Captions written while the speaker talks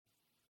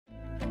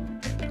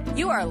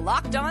You are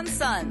Locked On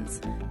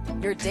Suns,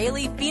 your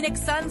daily Phoenix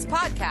Suns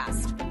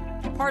podcast.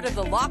 Part of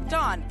the Locked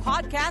On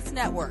Podcast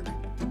Network,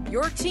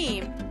 your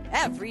team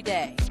every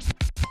day.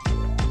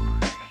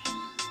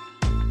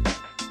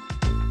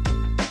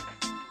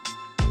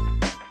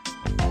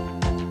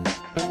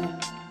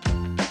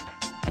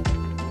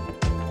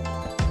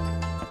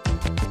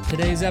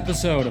 Today's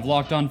episode of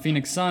Locked On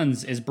Phoenix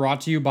Suns is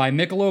brought to you by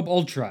Michelob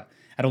Ultra.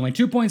 At only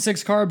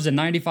 2.6 carbs and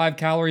 95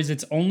 calories,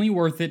 it's only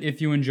worth it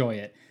if you enjoy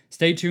it.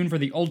 Stay tuned for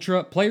the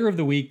Ultra Player of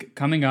the Week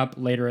coming up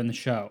later in the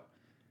show.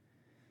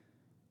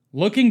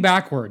 Looking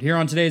backward, here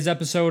on today's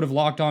episode of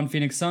Locked On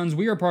Phoenix Suns,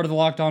 we are part of the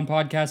Locked On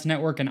Podcast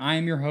Network, and I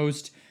am your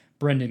host,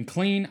 Brendan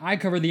Clean. I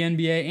cover the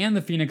NBA and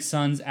the Phoenix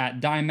Suns at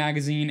Dime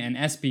Magazine and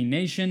SB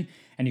Nation,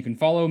 and you can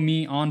follow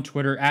me on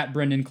Twitter at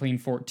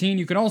BrendanClean14.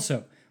 You can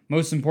also,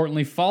 most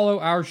importantly,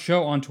 follow our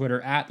show on Twitter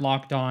at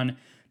Locked On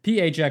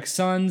PHX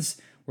Suns,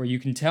 where you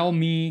can tell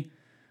me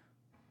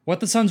what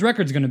the Suns'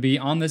 record's going to be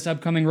on this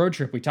upcoming road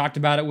trip. We talked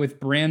about it with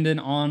Brandon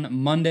on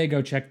Monday.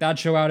 Go check that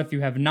show out if you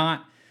have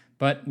not.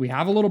 But we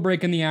have a little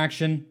break in the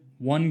action.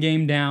 1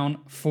 game down,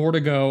 4 to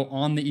go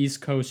on the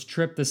East Coast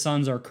trip the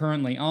Suns are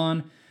currently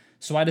on.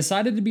 So I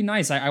decided to be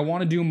nice. I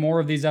want to do more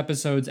of these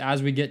episodes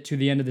as we get to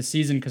the end of the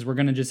season because we're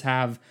going to just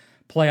have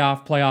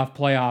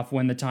playoff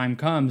when the time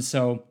comes.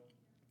 So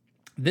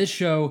this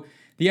show,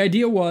 the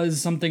idea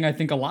was something I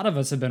think a lot of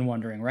us have been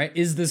wondering, right?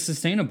 Is this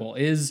sustainable?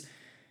 Is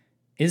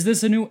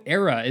this a new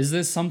era? Is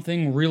this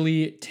something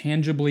really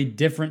tangibly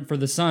different for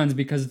the Suns?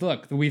 Because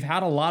look, we've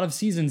had a lot of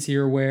seasons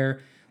here where,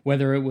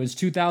 whether it was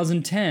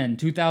 2010,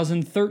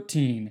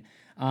 2013,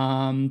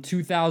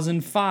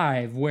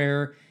 2005,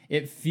 where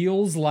it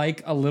feels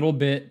like a little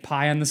bit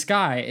pie in the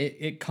sky.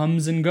 It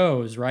comes and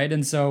goes, right?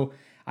 And so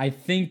I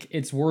think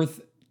it's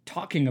worth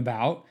talking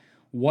about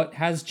what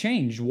has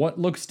changed, what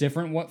looks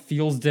different, what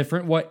feels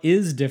different, what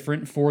is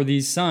different for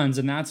these Suns.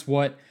 And that's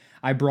what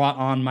I brought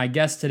on my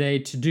guest today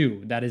to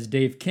do. That is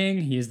Dave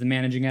King. He is the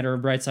managing editor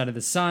of Bright Side of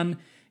the Sun.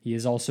 He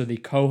is also the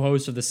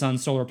co-host of the Sun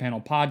Solar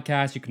Panel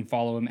podcast. You can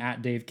follow him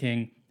at Dave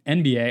King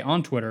NBA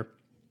on Twitter.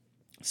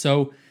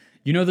 So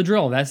you know the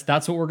drill. That's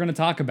what we're going to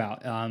talk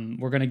about.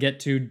 We're going to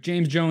get to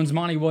James Jones,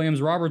 Monty Williams,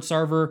 Robert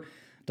Sarver,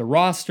 the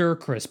roster,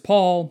 Chris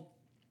Paul,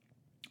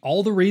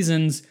 all the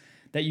reasons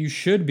that you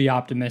should be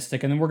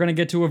optimistic. And then we're going to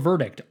get to a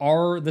verdict.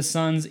 Are the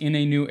Suns in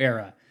a new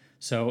era?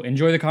 So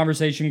enjoy the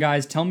conversation,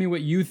 guys. Tell me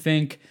what you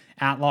think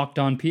at Locked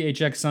On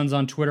PHX Suns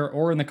on Twitter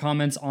or in the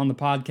comments on the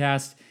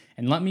podcast.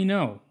 And let me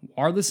know,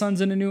 are the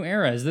Suns in a new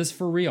era? Is this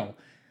for real?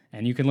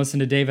 And you can listen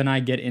to Dave and I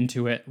get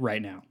into it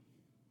right now.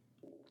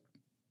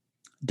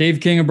 Dave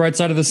King of Bright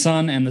Side of the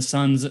Sun and the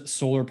Suns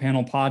Solar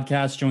Panel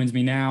podcast joins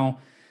me now,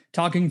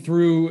 talking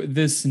through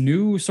this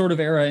new sort of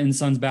era in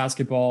Suns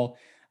basketball.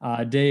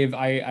 Dave,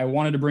 I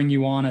wanted to bring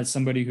you on as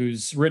somebody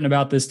who's written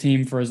about this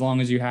team for as long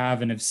as you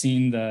have and have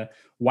seen the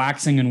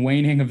waxing and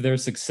waning of their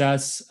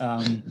success.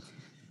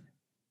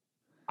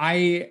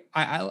 I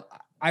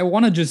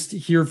want to just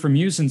hear from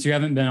you since you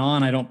haven't been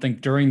on, I don't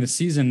think, during the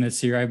season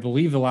this year. I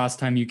believe the last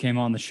time you came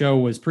on the show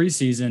was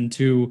preseason,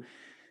 to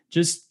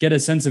just get a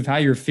sense of how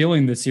you're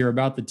feeling this year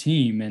about the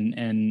team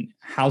and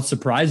how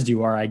surprised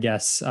you are, I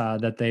guess,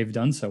 that they've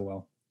done so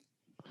well.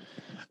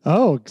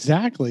 Oh,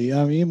 exactly.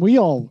 I mean, we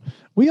all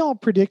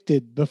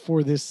predicted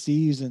before this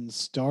season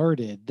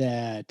started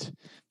that,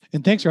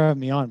 and thanks for having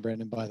me on,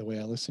 Brendan, by the way.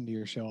 I listen to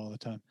your show all the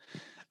time.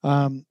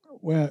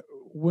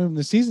 When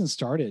the season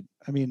started,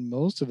 I mean,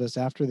 most of us,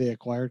 after they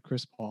acquired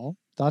Chris Paul,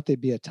 thought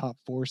they'd be a top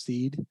 4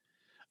 seed.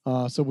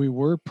 So we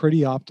were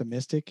pretty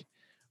optimistic,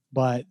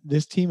 but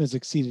this team has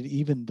exceeded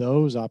even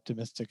those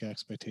optimistic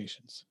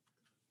expectations.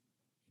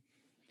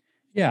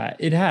 Yeah,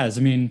 it has.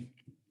 I mean,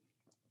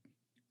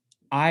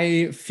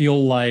 I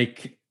feel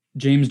like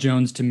James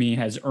Jones, to me,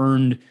 has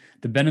earned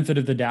the benefit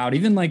of the doubt,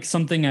 even like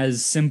something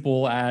as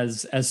simple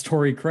as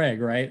Torrey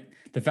Craig, right?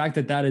 The fact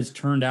that has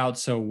turned out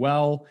so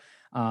well.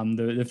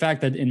 The fact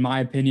that, in my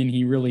opinion,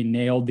 he really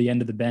nailed the end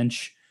of the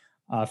bench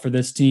for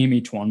this team.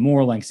 E'Twaun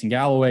Moore, Langston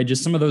Galloway,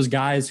 just some of those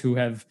guys who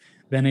have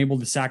been able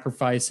to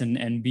sacrifice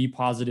and be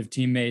positive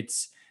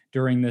teammates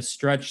during this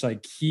stretch.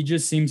 Like, he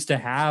just seems to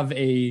have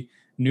a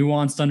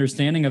nuanced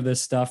understanding of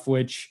this stuff,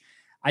 which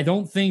I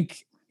don't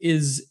think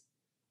is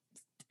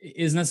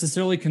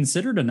necessarily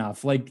considered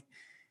enough. Like,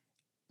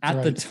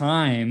 at the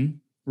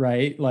time,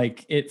 right?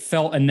 Like, it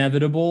felt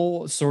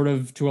inevitable sort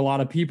of to a lot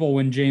of people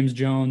when James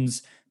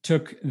Jones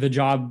took the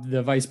job,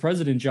 the vice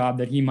president job,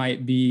 that he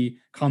might be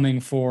coming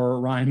for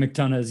Ryan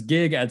McDonough's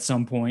gig at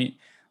some point.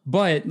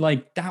 But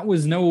like, that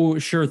was no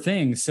sure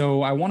thing.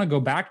 So I want to go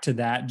back to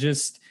that.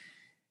 Just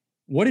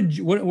what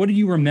do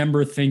you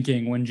remember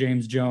thinking when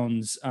James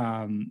Jones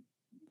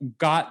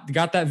got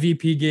that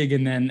VP gig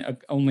and then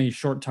only a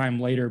short time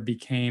later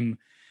became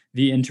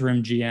the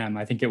interim GM?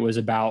 I think it was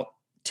about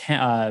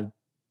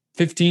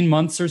 15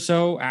 months or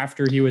so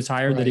after he was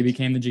hired that he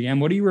became the GM.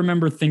 What do you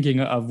remember thinking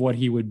of what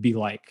he would be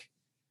like?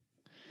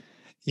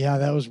 Yeah,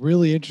 that was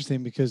really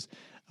interesting because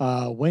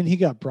when he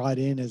got brought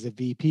in as a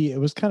VP, it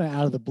was kind of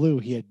out of the blue.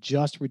 He had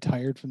just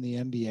retired from the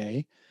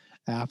NBA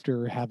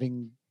after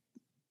having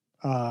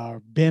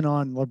been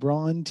on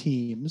LeBron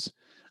teams.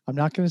 I'm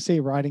not going to say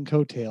riding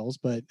coattails,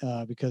 but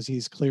because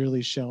he's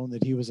clearly shown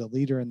that he was a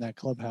leader in that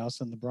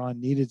clubhouse, and LeBron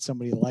needed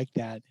somebody like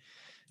that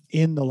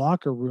in the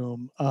locker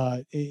room,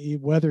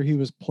 whether he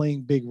was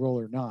playing big role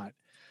or not.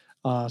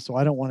 So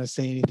I don't want to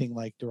say anything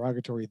like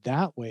derogatory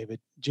that way, but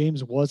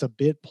James was a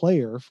bit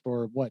player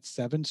for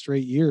 7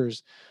 straight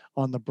years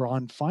on the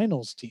Bron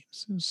finals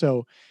teams.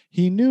 So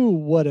he knew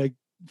what a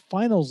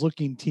finals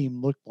looking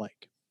team looked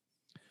like.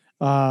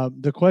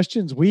 The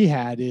questions we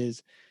had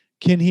is,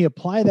 can he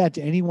apply that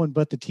to anyone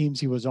but the teams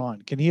he was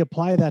on? Can he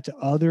apply that to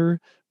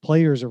other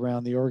players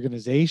around the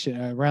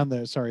organization, around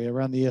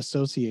the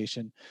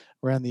association,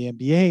 around the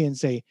NBA, and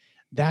say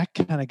that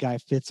kind of guy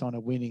fits on a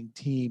winning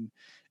team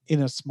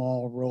in a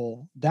small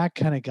role? That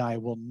kind of guy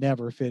will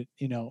never fit,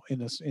 in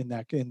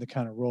the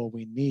kind of role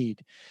we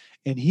need.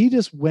 And he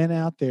just went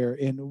out there,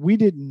 and we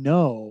didn't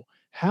know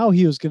how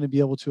he was going to be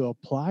able to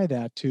apply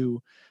that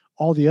to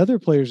all the other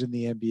players in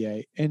the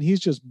NBA. And he's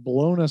just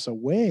blown us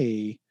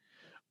away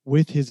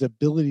with his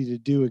ability to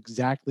do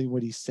exactly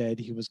what he said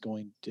he was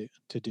going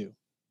to do.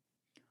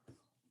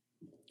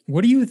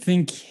 What do you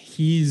think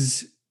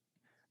he's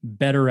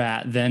better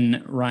at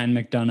than Ryan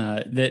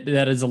McDonough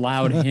that has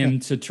allowed him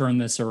to turn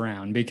this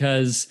around?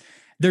 Because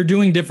they're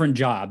doing different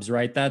jobs,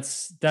 right?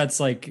 That's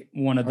like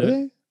one of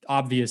the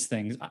obvious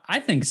things. I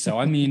think so.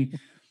 I mean,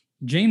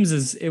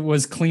 James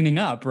was cleaning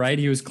up, right?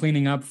 He was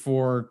cleaning up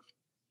for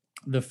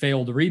the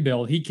failed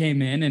rebuild. He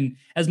came in, and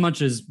as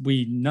much as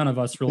none of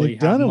us really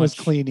McDonough was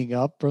cleaning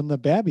up from the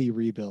Babby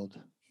rebuild.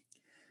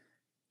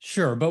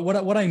 Sure. But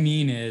what I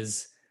mean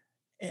is,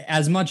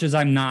 as much as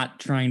I'm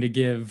not trying to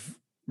give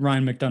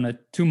Ryan McDonough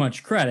too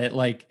much credit,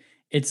 like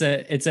it's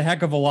a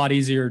heck of a lot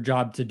easier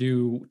job to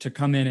do, to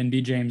come in and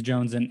be James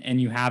Jones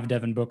and you have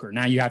Devin Booker.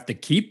 Now you have to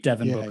keep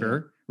Devin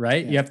Booker,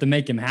 right? Yeah. You have to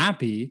make him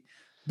happy,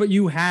 but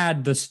you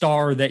had the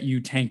star that you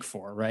tank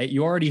for, right?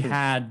 You already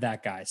had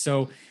that guy.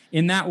 So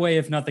in that way,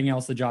 if nothing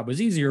else, the job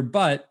was easier.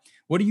 But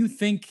what do you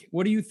think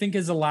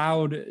has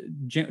allowed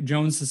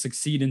Jones to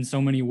succeed in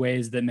so many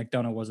ways that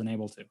McDonough wasn't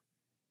able to?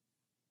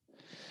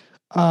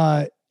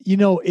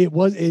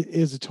 It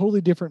is a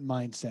totally different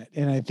mindset.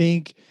 And I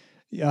think,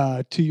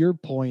 to your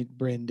point,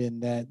 Brendan,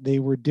 that they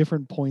were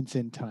different points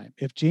in time.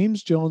 If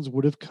James Jones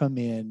would have come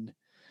in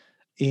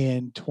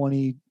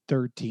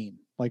 2013,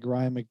 like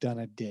Ryan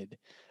McDonough did,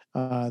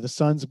 the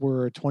Suns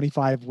were a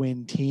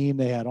 25-win team.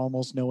 They had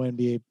almost no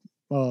NBA.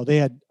 Well, they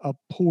had a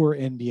poor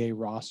NBA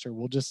roster.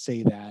 We'll just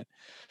say that.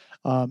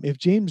 If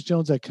James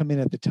Jones had come in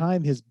at the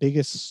time, his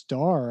biggest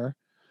star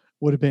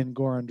would have been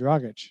Goran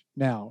Dragic.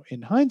 Now,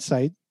 in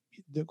hindsight,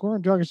 the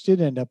Goran Dragic did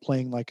end up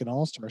playing like an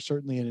all-star,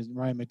 certainly in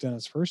Ryan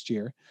McDonough's first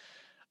year.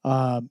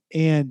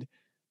 And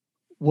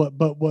what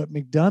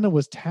McDonough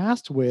was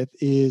tasked with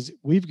is,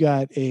 we've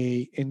got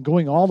and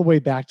going all the way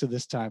back to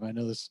this time, I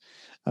know this,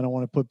 I don't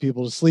want to put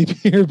people to sleep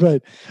here,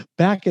 but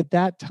back at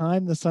that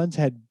time, the Suns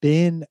had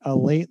been a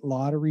late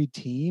lottery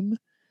team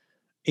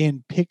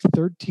and picked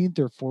 13th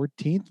or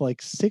 14th,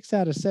 like 6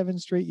 out of 7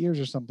 straight years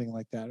or something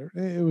like that.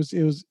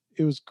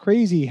 It was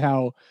crazy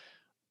how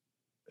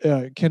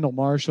Kendall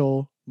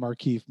Marshall,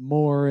 Markieff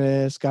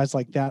Morris, guys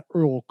like that,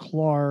 Earl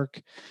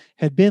Clark,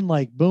 had been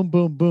like boom,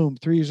 boom, boom,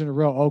 3 years in a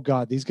row. Oh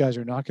God, these guys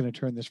are not going to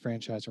turn this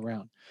franchise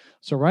around.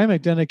 So Ryan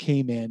McDonough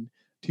came in,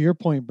 to your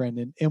point,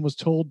 Brendan, and was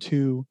told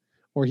to,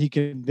 or he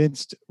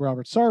convinced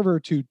Robert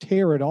Sarver to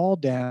tear it all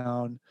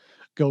down,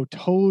 go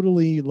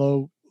totally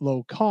low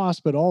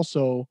cost, but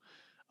also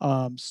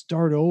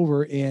start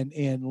over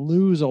and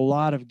lose a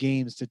lot of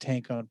games to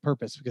tank on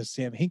purpose, because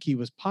Sam Hinkie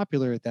was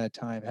popular at that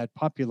time, had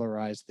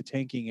popularized the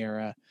tanking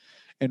era.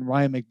 And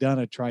Ryan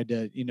McDonough tried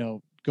to,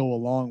 go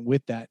along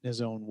with that in his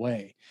own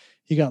way.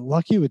 He got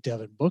lucky with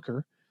Devin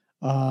Booker.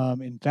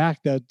 In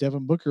fact, that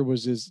Devin Booker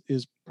was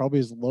is probably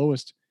his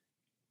lowest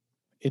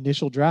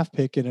initial draft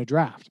pick in a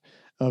draft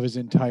of his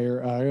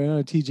entire.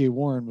 TJ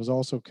Warren was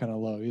also kind of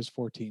low. He was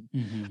 14.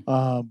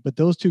 Mm-hmm. But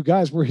those two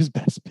guys were his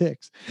best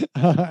picks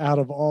out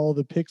of all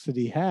the picks that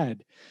he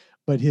had.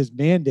 But his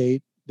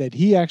mandate that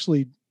he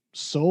actually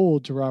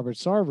sold to Robert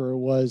Sarver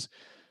was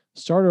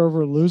start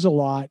over, lose a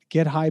lot,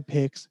 get high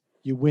picks.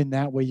 You win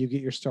that way, you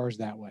get your stars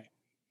that way.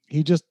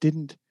 He just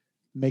didn't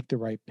make the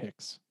right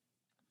picks.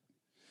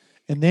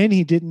 And then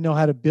he didn't know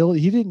how to build.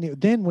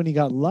 Then when he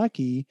got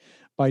lucky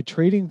by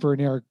trading for an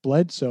Eric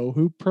Bledsoe,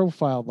 who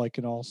profiled like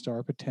an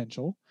all-star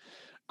potential,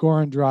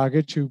 Goran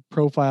Dragic, who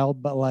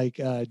profiled but like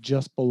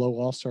just below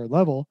all-star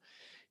level,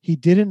 he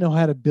didn't know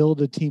how to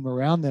build a team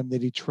around them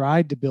that he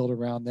tried to build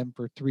around them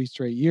for 3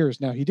 straight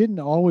years. Now, he didn't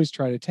always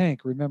try to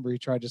tank. Remember, he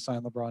tried to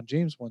sign LeBron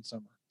James one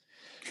summer.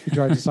 He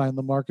tried to sign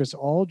LaMarcus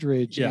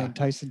Aldridge and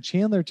Tyson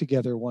Chandler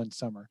together one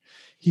summer.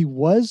 He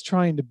was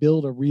trying to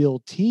build a real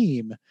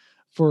team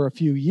for a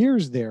few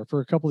years there, for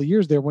a couple of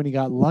years there, when he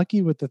got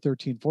lucky with the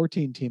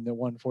 13-14 team that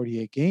won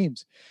 48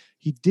 games.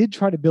 He did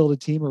try to build a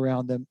team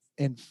around them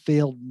and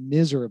failed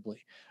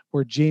miserably,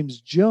 where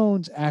James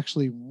Jones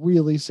actually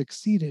really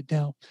succeeded.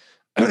 Now,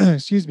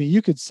 excuse me,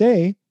 you could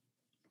say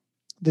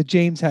that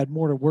James had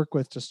more to work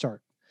with to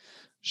start.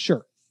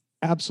 Sure,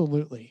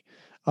 absolutely.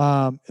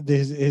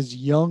 His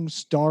young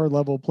star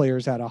level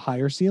players had a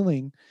higher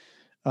ceiling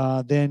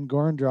than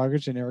Goran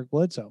Dragic and Eric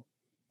Bledsoe.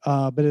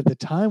 But at the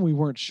time, we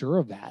weren't sure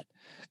of that.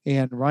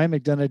 And Ryan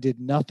McDonough did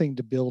nothing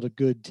to build a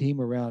good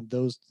team around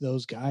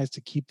those guys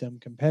to keep them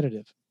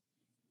competitive.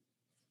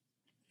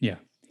 Yeah.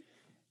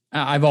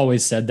 I've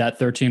always said that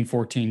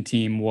 13-14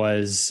 team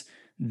was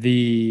at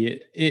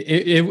the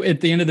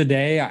end of the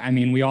day, I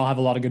mean, we all have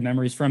a lot of good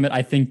memories from it.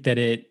 I think that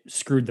it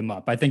screwed them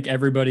up. I think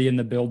everybody in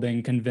the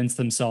building convinced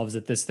themselves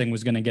that this thing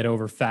was going to get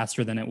over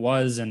faster than it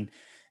was and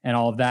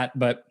all of that.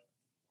 But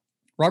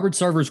Robert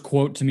Sarver's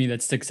quote to me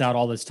that sticks out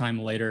all this time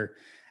later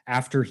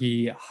after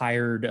he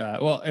hired,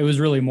 it was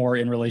really more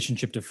in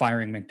relationship to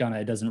firing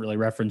McDonough. It doesn't really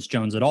reference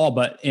Jones at all,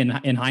 but in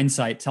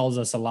hindsight tells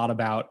us a lot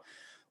about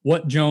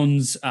what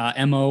Jones'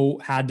 MO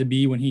had to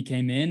be when he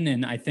came in.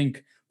 And I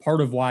think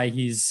part of why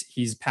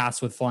he's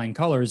passed with flying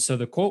colors. So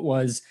the quote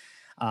was,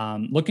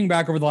 looking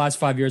back over the last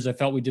 5 years, I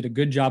felt we did a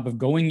good job of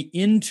going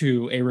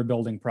into a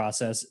rebuilding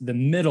process, the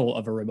middle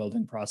of a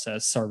rebuilding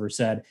process, Sarver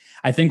said.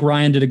 I think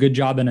Ryan did a good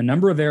job in a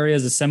number of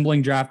areas,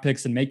 assembling draft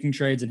picks and making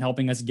trades and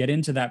helping us get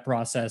into that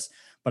process.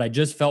 But I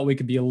just felt we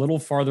could be a little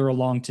farther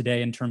along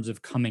today in terms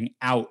of coming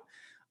out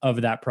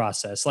of that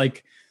process.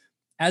 Like,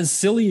 as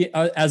silly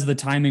as the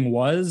timing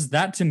was,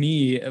 that to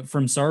me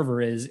from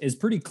Sarver is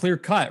pretty clear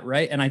cut,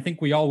 right? And I think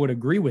we all would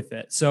agree with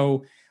it.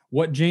 So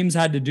what James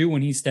had to do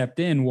when he stepped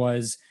in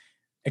was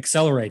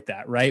accelerate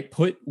that, right?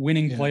 Put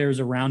winning players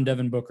around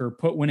Devin Booker,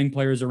 put winning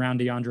players around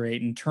DeAndre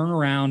Ayton, turn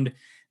around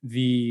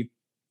the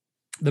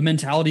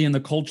mentality and the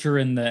culture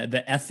and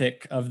the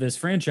ethic of this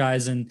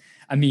franchise. And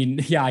I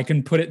mean, yeah, I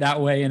can put it that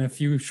way in a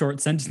few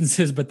short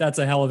sentences, but that's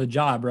a hell of a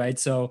job, right?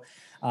 So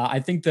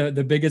I think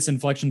the biggest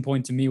inflection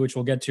point to me, which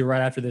we'll get to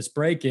right after this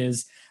break,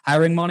 is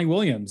hiring Monty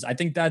Williams. I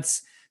think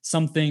that's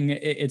something,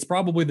 it's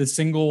probably the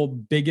single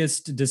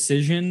biggest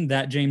decision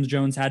that James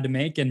Jones had to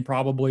make and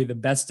probably the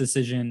best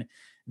decision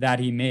that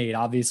he made.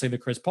 Obviously, the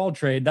Chris Paul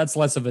trade, that's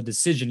less of a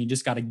decision. You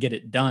just got to get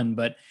it done.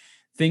 But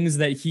things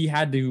that he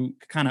had to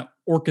kind of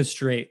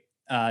orchestrate,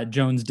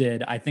 Jones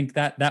did. I think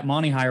that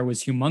Monty hire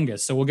was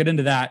humongous. So we'll get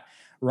into that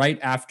right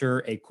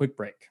after a quick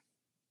break.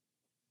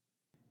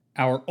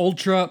 Our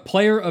Ultra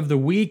Player of the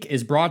Week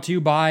is brought to you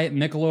by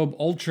Michelob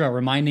Ultra,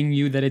 reminding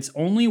you that it's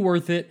only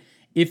worth it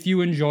if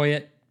you enjoy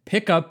it.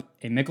 Pick up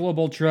a Michelob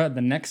Ultra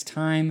the next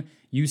time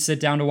you sit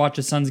down to watch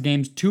a Suns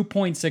game.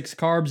 2.6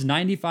 carbs,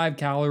 95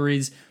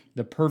 calories,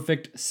 the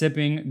perfect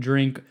sipping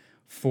drink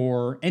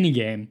for any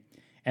game.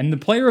 And the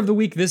Player of the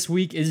Week this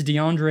week is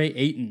DeAndre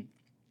Ayton.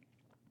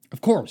 Of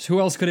course, who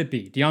else could it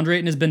be? DeAndre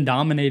Ayton has been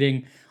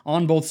dominating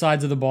on both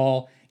sides of the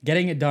ball,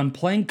 getting it done,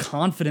 playing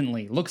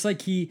confidently. Looks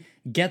like he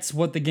gets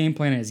what the game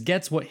plan is,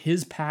 gets what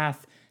his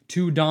path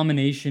to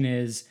domination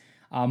is,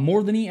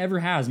 more than he ever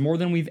has, more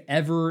than we've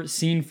ever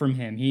seen from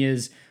him. He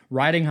is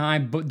riding high,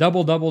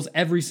 double-doubles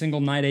every single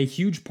night, a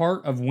huge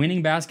part of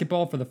winning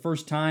basketball for the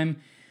first time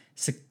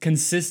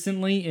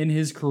consistently in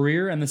his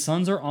career, and the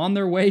Suns are on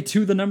their way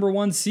to the number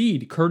 1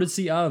 seed,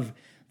 courtesy of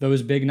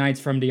those big nights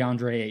from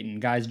DeAndre Ayton.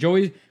 Guys,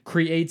 joy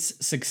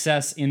creates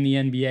success in the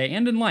NBA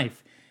and in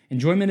life.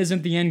 Enjoyment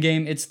isn't the end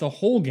game, it's the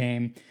whole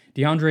game.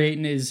 DeAndre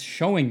Ayton is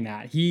showing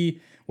that. He,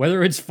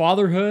 whether it's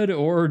fatherhood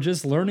or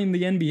just learning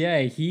the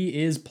NBA,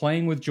 he is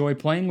playing with joy,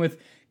 playing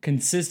with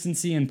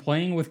consistency, and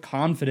playing with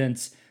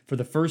confidence for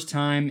the first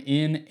time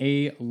in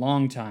a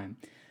long time.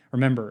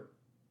 Remember,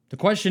 the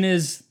question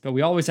is, that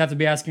we always have to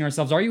be asking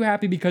ourselves, are you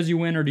happy because you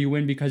win or do you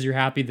win because you're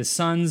happy? The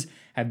Suns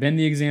have been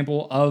the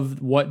example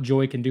of what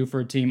joy can do for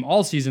a team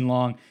all season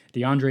long.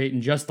 DeAndre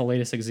Ayton, just the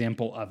latest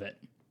example of it.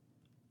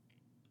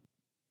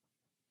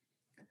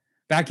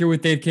 Back here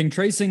with Dave King,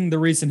 tracing the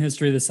recent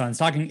history of the Suns,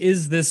 talking,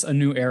 is this a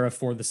new era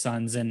for the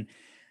Suns? And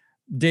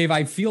Dave,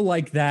 I feel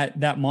like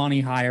that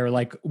Monty hire,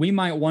 like we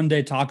might one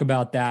day talk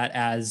about that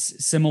as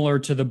similar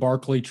to the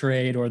Barkley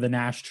trade or the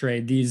Nash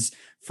trade, these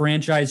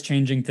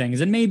franchise-changing things.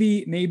 And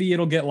maybe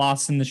it'll get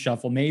lost in the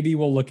shuffle. Maybe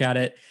we'll look at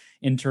it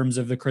in terms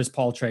of the Chris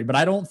Paul trade. But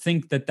I don't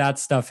think that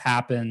stuff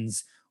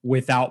happens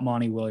without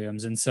Monty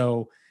Williams. And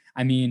so,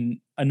 I mean,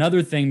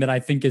 another thing that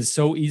I think is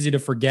so easy to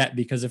forget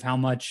because of how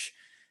much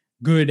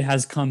good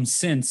has come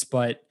since,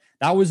 but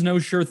that was no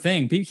sure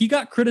thing. He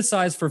got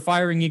criticized for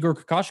firing Igor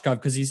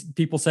Kokoshkov because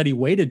people said he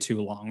waited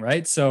too long,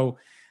 right? So,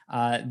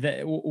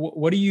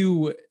 why do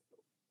you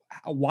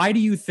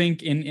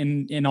think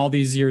in all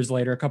these years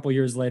later, a couple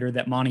years later,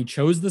 that Monty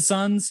chose the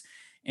Suns,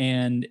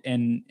 and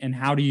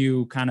how do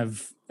you kind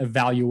of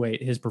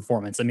evaluate his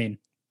performance? I mean,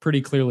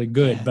 pretty clearly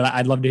good, but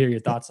I'd love to hear your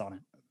thoughts on it.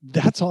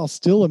 That's all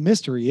still a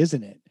mystery,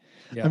 isn't it?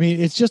 Yeah. I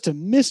mean, it's just a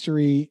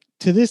mystery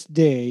to this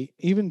day.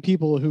 Even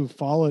people who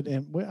followed,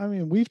 and I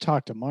mean, we've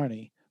talked to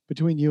Marnie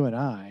between you and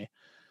I,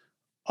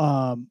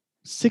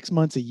 6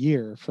 months a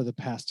year for the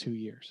past 2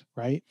 years,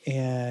 right?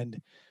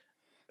 And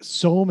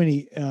so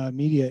many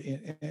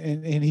media,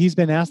 and he's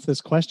been asked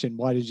this question: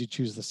 why did you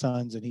choose the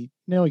Suns? And he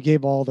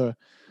gave all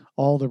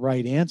the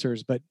right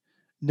answers, but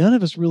none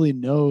of us really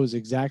knows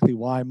exactly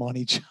why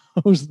Monty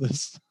chose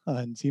the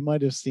Suns. He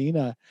might have seen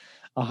a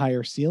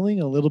higher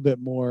ceiling, a little bit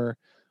more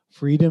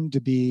freedom to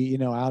be,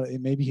 out.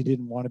 Maybe he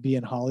didn't want to be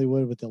in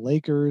Hollywood with the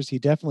Lakers.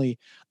 The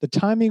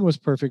timing was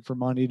perfect for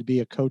Monty to be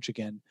a coach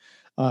again.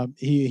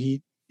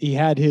 He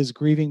had his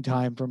grieving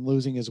time from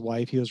losing his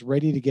wife. He was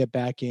ready to get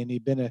back in.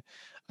 He'd been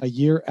a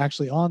year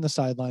actually on the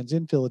sidelines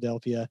in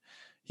Philadelphia.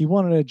 He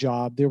wanted a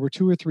job. There were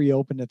 2 or 3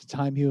 open at the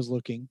time he was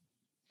looking,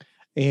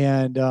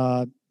 and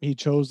he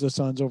chose the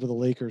Suns over the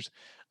Lakers.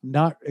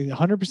 Not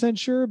 100%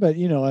 sure, but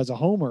as a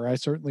homer, I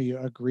certainly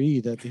agree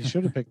that he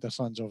should have picked the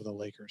Suns over the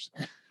Lakers.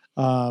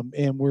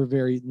 And we're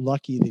very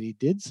lucky that he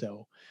did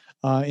so.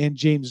 And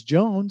James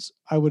Jones,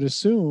 I would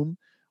assume,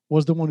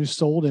 was the one who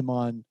sold him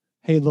on,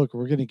 hey, look,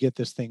 we're going to get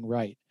this thing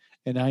right.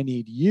 And I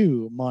need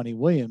you, Monty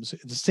Williams,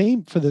 in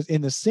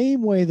the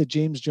same way that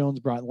James Jones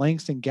brought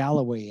Langston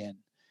Galloway in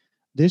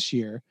this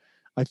year.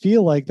 I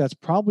feel like that's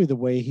probably the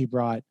way he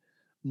brought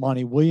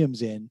Monty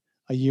Williams in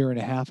a year and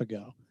a half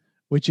ago,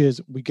 which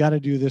is, we got to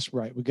do this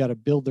right. We got to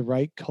build the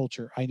right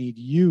culture. I need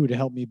you to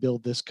help me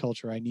build this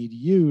culture. I need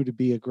you to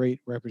be a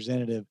great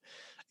representative,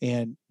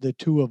 and the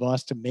two of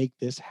us to make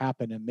this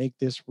happen and make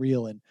this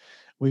real. And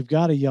we've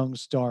got a young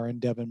star in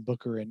Devin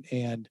Booker,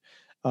 and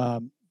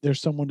there's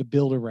someone to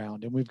build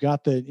around. And we've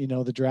got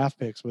the draft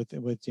picks with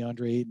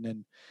DeAndre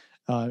Ayton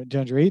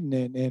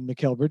and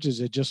Mikal Bridges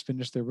had just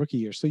finished their rookie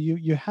year. So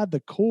you had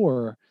the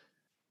core.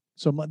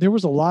 So there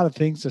was a lot of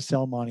things to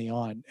sell Monty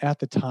on at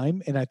the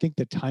time. And I think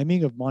the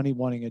timing of Monty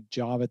wanting a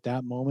job at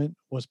that moment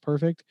was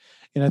perfect.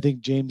 And I think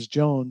James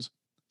Jones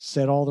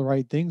said all the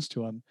right things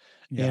to him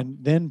and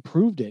then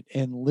proved it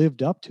and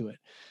lived up to it.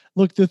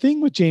 Look, the thing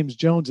with James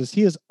Jones is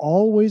he has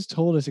always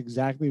told us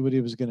exactly what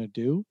he was going to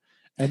do.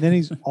 And then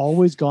he's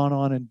always gone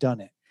on and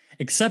done it.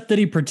 Except that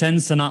he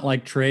pretends to not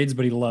like trades,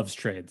 but he loves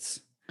trades.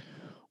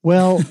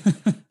 Well,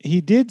 he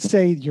did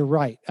say, you're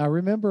right. I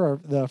remember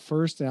the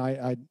first,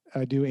 I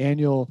do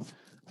annual,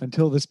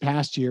 until this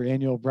past year,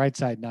 annual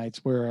Brightside Nights,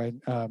 where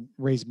I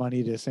raise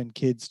money to send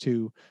kids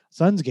to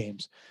Suns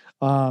games.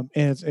 And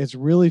it's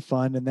really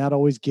fun. And that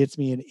always gets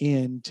me an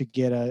in to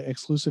get an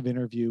exclusive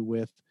interview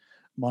with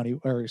the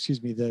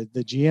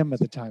GM at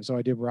the time. So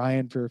I did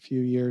Ryan for a few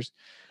years.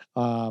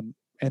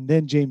 And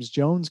then James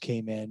Jones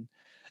came in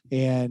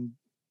and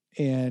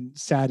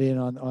sat in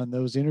on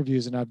those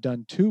interviews. And I've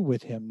done 2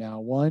 with him now,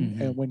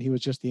 one when he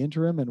was just the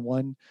interim, and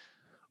one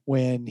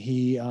when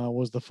he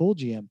was the full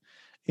GM.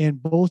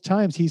 And both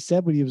times he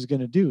said what he was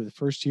going to do. The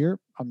first year,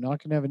 I'm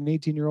not going to have an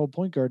 18-year-old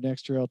point guard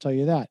next year. I'll tell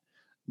you that.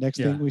 Next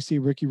thing we see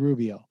Ricky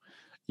Rubio,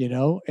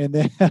 and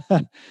then,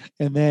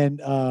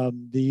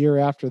 the year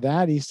after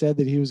that, he said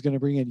that he was going to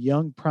bring in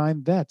young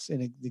prime vets,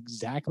 and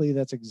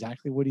that's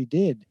exactly what he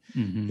did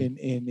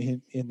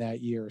in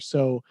that year.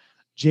 So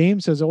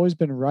James has always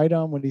been right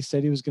on what he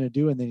said he was going to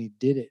do, and then he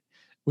did it,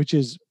 which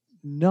is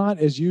not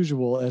as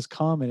usual, as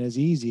common, as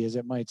easy as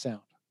it might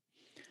sound.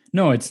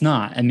 No, it's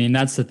not. I mean,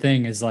 that's the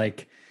thing, is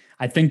like,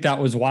 I think that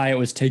was why it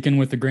was taken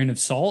with a grain of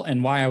salt,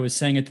 and why I was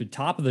saying at the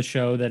top of the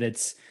show that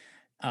it's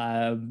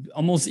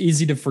almost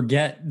easy to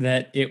forget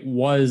that it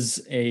was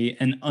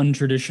an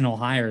untraditional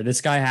hire. This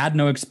guy had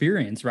no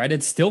experience, right?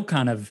 It still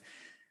kind of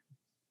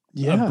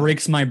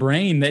breaks my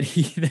brain that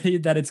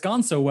that it's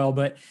gone so well.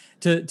 But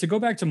to go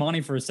back to Monty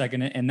for a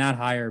second and that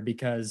hire,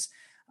 because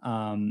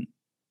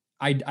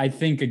I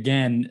think,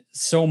 again,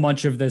 so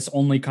much of this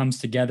only comes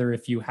together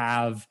if you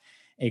have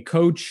a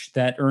coach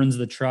that earns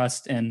the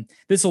trust. And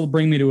this will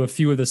bring me to a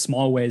few of the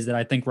small ways that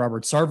I think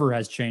Robert Sarver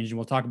has changed, and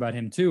we'll talk about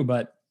him too.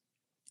 But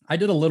I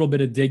did a little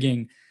bit of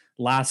digging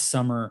last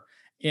summer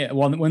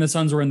when the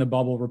Suns were in the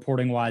bubble,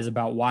 reporting wise,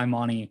 about why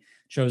Monty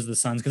chose the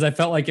Suns, because I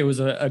felt like it was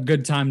a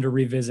good time to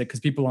revisit, because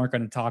people aren't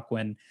going to talk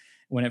when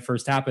it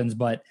first happens.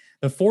 But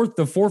the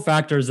four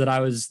factors that I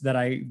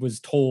was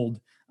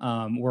told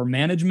were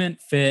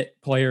management, fit,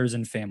 players,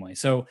 and family.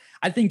 So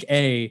I think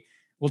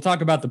we'll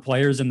talk about the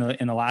players in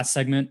the last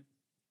segment.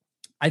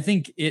 I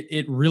think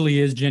it really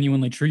is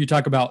genuinely true. You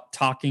talk about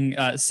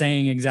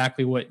saying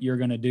exactly what you're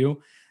going to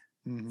do.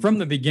 From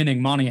the beginning,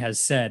 Monty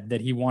has said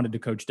that he wanted to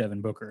coach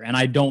Devin Booker, and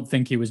I don't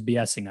think he was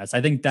BSing us.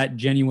 I think that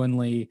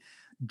genuinely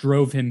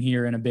drove him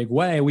here in a big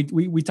way.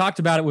 We talked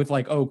about it with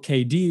like,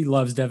 KD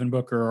loves Devin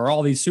Booker, or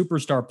all these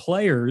superstar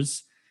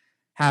players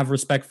have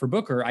respect for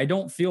Booker. I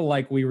don't feel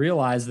like we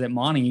realized that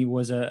Monty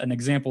was an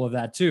example of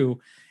that too.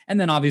 And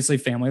then obviously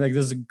family, like,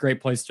 this is a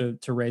great place to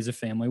raise a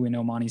family. We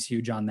know Monty's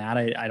huge on that.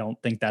 I don't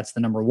think that's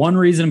the number one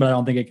reason, but I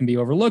don't think it can be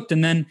overlooked.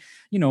 And then,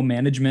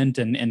 management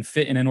and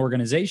fit in an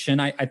organization.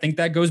 I think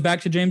that goes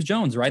back to James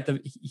Jones, right?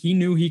 He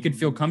knew he could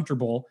feel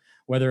comfortable,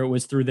 whether it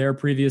was through their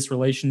previous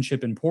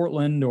relationship in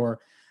Portland or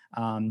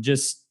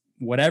just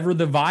whatever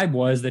the vibe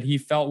was that he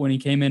felt when he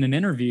came in and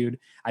interviewed.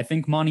 I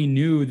think Monty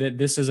knew that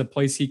this is a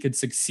place he could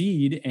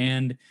succeed.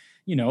 And,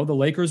 the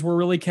Lakers were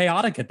really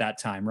chaotic at that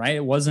time, right?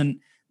 It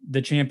wasn't the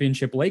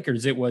championship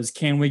Lakers. It was,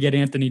 can we get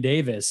Anthony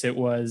Davis? It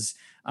was,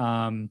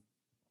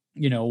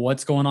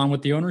 what's going on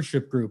with the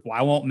ownership group?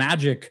 Why won't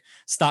Magic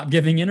stop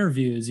giving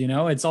interviews?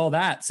 It's all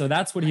that. So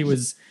that's what he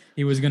was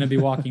going to be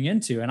walking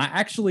into. And I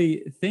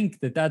actually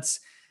think that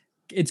that's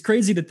it's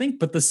crazy to think,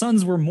 but the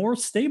Suns were more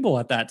stable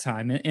at that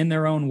time in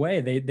their own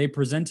way. They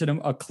presented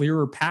them a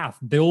clearer path,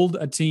 build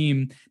a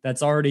team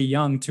that's already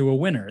young to a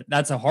winner.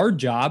 That's a hard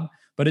job,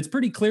 but it's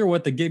pretty clear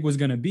what the gig was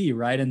going to be,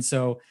 right? And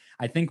so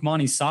I think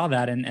Monty saw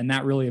that, and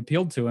that really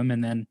appealed to him.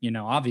 And then,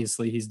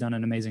 obviously he's done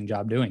an amazing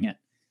job doing it.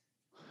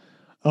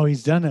 Oh,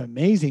 he's done an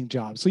amazing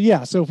job. So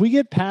yeah, so if we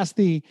get past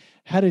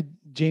how did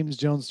James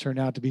Jones turn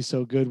out to be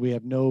so good, we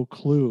have no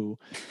clue.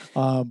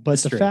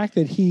 But the fact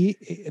that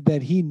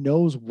he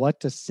knows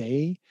what to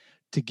say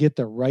to get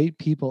the right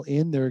people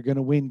in, they're going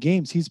to win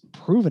games. He's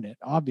proven it,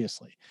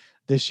 obviously,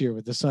 this year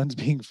with the Suns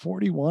being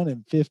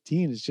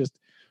 41-15 is just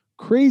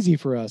crazy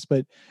for us.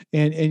 But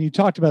and you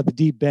talked about the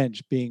deep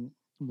bench being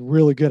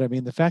really good. I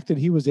mean, the fact that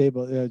he was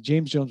able,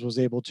 James Jones was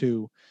able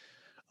to,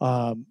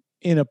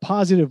 in a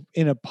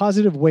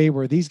positive way,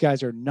 where these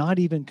guys are not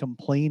even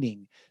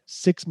complaining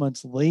 6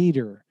 months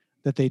later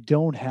that they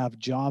don't have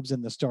jobs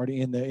in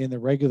the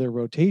regular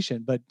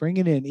rotation, but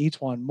bringing in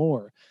Etuan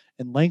Moore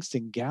and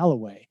Langston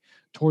Galloway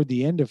toward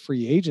the end of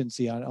free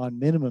agency on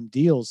minimum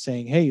deals,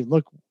 saying, hey,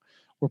 look,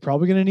 we're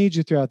probably going to need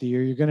you throughout the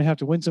year. You're going to have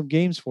to win some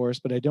games for us,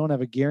 but I don't have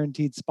a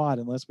guaranteed spot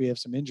unless we have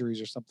some injuries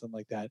or something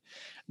like that. And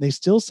they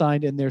still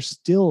signed, and they're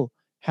still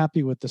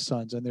happy with the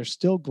Suns, and they're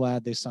still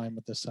glad they signed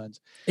with the Suns.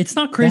 It's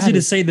not crazy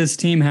to say this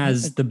team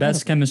has the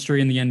best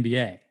chemistry in the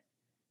NBA.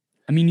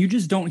 I mean, you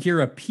just don't hear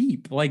a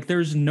peep. Like,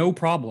 there's no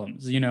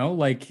problems,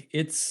 like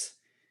it's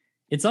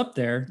up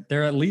there.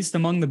 They're at least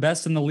among the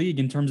best in the league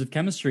in terms of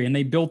chemistry. And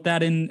they built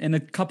that in a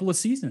couple of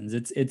seasons.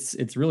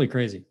 It's really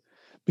crazy.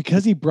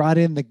 Because he brought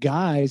in the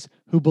guys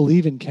who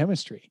believe in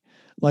chemistry.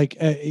 Like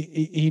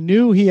he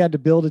knew he had to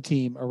build a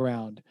team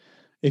around.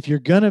 If you're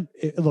going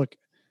to look,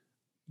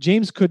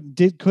 James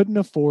couldn't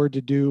afford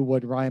to do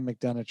what Ryan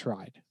McDonough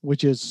tried,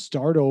 which is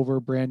start over,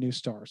 brand new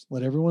stars,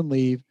 let everyone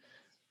leave,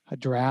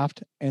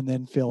 draft, and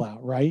then fill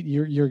out, right?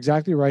 You're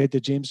exactly right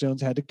that James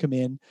Jones had to come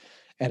in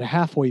at a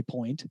halfway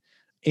point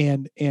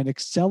and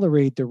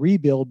accelerate the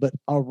rebuild, but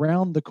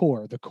around the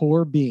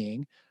core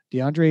being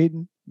DeAndre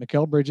Ayton,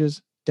 Mikal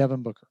Bridges,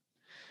 Devin Booker.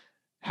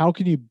 How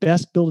can you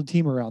best build a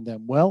team around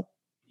them? Well,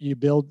 you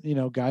build,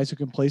 guys who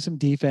can play some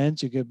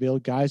defense. You can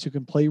build guys who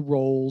can play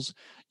roles.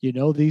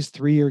 These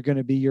three are going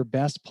to be your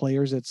best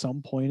players at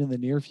some point in the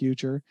near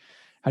future.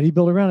 How do you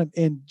build around them?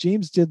 And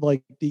James did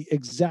like the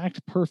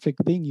exact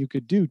perfect thing you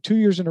could do 2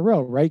 years in a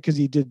row, right? Because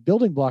he did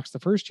building blocks the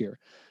first year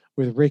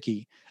with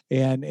Ricky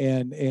and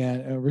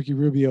Ricky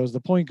Rubio as the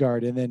point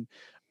guard, and then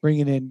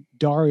bringing in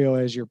Dario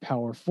as your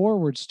power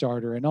forward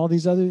starter, and all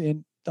these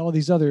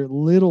other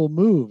little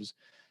moves.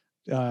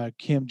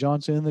 Cam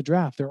Johnson in the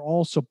draft. They're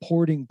all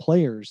supporting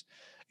players,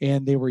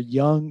 and they were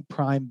young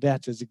prime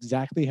vets is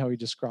exactly how he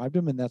described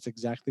them. And that's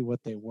exactly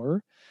what they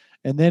were.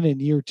 And then in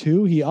year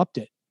 2, he upped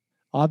it.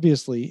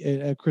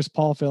 Obviously, Chris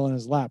Paul fell in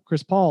his lap.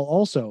 Chris Paul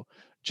also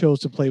chose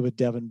to play with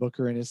Devin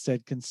Booker and has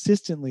said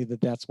consistently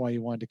that that's why he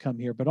wanted to come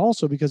here, but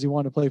also because he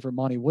wanted to play for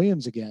Monty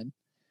Williams again.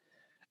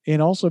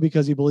 And also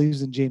because he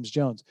believes in James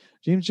Jones.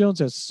 James Jones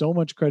has so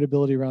much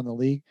credibility around the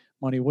league.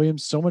 Monty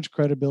Williams, so much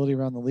credibility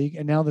around the league.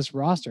 And now this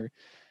roster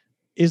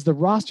is the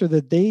roster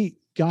that they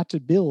got to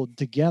build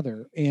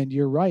together. And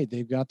you're right.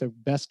 They've got the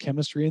best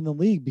chemistry in the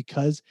league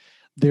because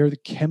they're the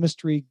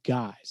chemistry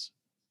guys.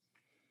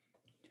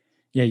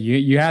 Yeah.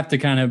 You have to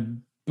kind of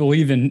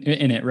believe in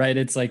it, right?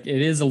 It's like,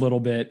 it is a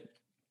little bit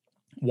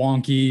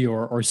wonky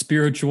or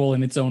spiritual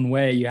in its own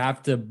way. You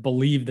have to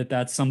believe that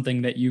that's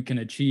something that you can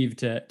achieve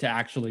to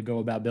actually go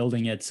about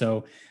building it.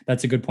 So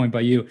that's a good point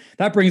by you.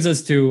 That brings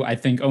us to, I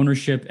think,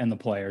 ownership and the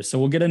players. So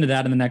we'll get into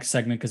that in the next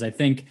segment, because I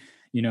think,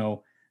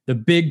 the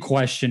big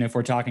question, if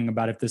we're talking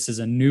about if this is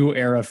a new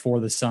era for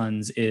the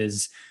Suns,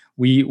 is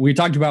we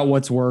talked about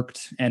what's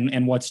worked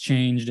and what's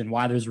changed and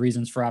why there's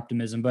reasons for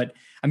optimism. But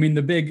I mean,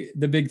 the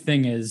big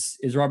thing is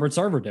Robert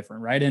Sarver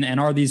different, right? And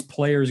are these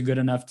players good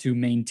enough to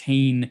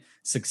maintain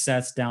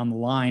success down the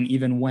line,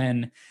 even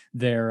when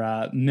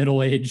their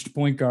middle-aged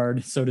point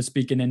guard, so to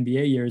speak, in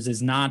NBA years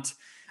is not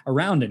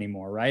around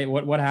anymore, right?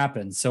 What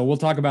happens? So we'll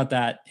talk about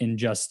that in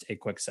just a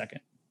quick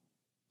second.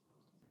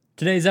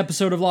 Today's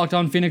episode of Locked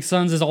On Phoenix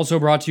Suns is also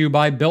brought to you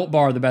by Built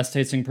Bar, the best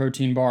tasting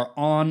protein bar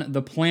on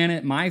the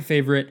planet. My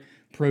favorite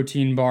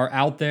protein bar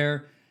out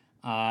there.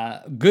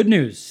 Good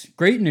news,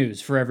 great news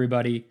for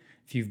everybody.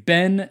 If you've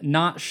been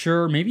not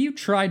sure, maybe you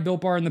tried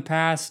Built Bar in the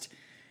past,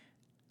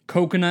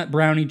 coconut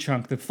brownie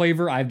chunk, the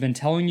flavor I've been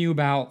telling you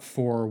about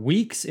for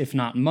weeks, if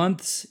not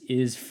months,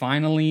 is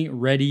finally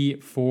ready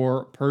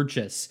for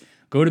purchase.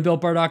 Go to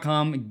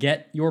BuiltBar.com,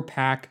 get your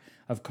pack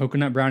of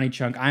coconut brownie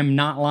chunk. I'm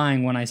not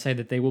lying when I say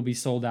that they will be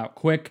sold out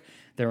quick.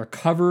 They're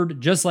covered,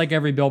 just like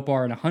every Built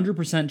Bar, in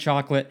 100%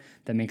 chocolate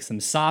that makes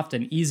them soft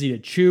and easy to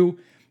chew.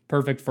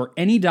 Perfect for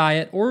any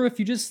diet, or if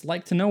you just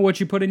like to know what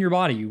you put in your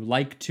body. You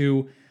like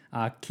to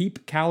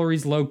keep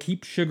calories low,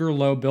 keep sugar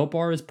low. Built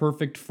Bar is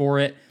perfect for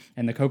it,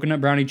 and the coconut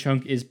brownie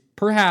chunk is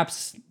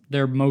perhaps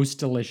their most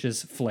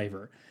delicious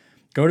flavor.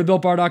 Go to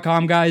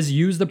BuiltBar.com, guys.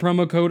 Use the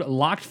promo code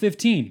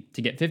LOCKED15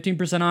 to get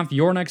 15% off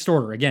your next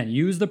order. Again,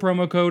 use the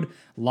promo code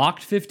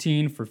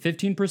LOCKED15 for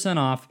 15%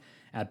 off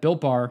at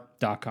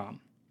BuiltBar.com.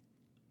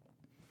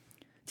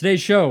 Today's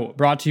show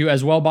brought to you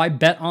as well by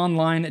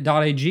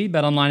betonline.ag.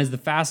 BetOnline is the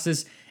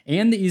fastest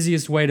and the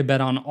easiest way to bet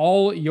on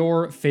all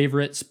your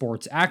favorite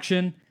sports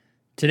action.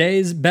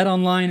 Today's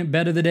BetOnline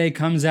bet of the day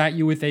comes at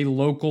you with a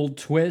local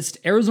twist.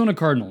 Arizona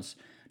Cardinals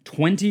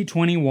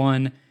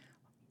 2021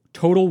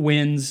 total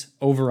wins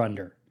over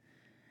under.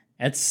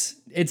 It's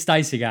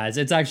dicey, guys.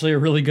 It's actually a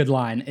really good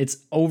line. It's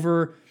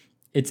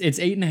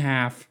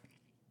 8.5.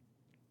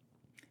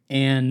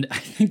 And I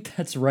think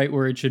that's right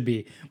where it should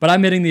be. But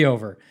I'm hitting the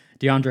over.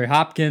 DeAndre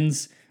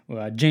Hopkins,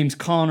 James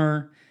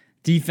Conner,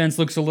 defense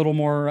looks a little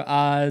more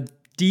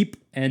deep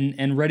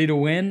and ready to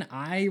win.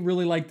 I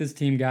really like this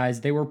team, guys.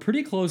 They were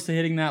pretty close to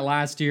hitting that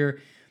last year,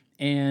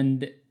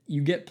 and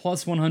you get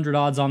plus 100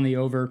 odds on the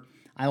over.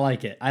 I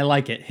like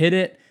it. Hit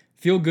it.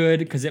 Feel good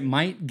because it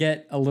might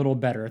get a little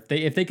better.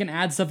 If they can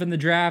add stuff in the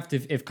draft,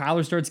 if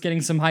Kyler starts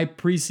getting some hype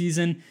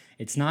preseason,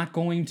 it's not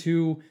going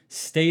to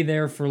stay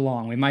there for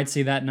long. We might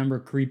see that number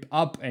creep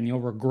up, and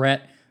you'll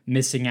regret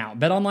missing out.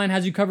 BetOnline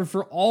has you covered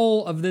for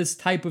all of this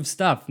type of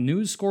stuff.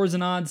 News, scores,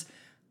 and odds,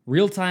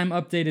 real-time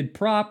updated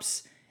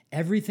props,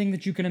 everything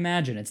that you can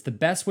imagine. It's the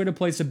best way to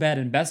place a bet,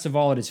 and best of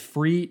all, it is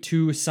free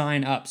to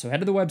sign up. So head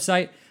to the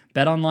website,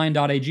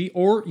 betonline.ag,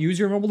 or use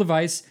your mobile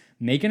device,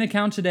 make an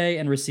account today,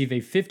 and receive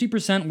a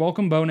 50%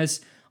 welcome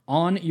bonus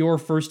on your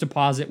first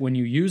deposit when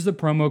you use the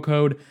promo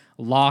code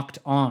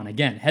LOCKEDON.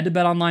 Again, head to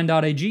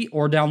betonline.ag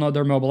or download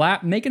their mobile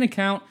app, make an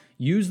account,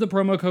 use the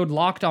promo code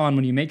LOCKEDON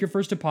when you make your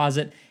first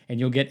deposit, and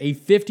you'll get a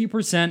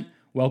 50%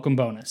 welcome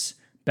bonus.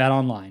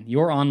 BetOnline,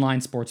 your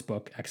online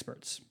sportsbook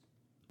experts.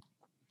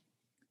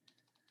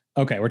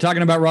 Okay, we're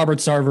talking about Robert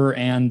Sarver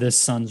and this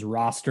Suns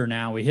roster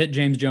now. We hit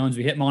James Jones,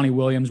 we hit Monty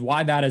Williams,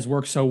 why that has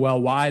worked so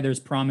well, why there's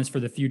promise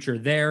for the future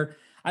there.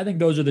 I think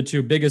those are the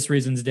two biggest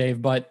reasons,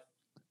 Dave. But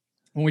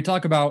when we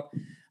talk about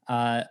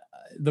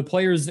the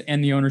players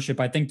and the ownership,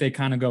 I think they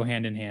kind of go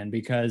hand in hand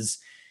because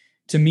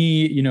to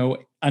me,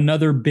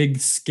 another big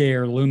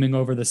scare looming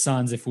over the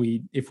Suns, if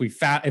we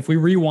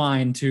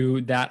rewind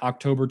to that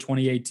October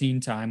 2018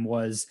 time,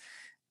 was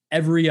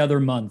every other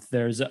month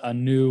there's a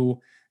new,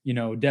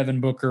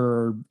 Devin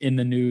Booker in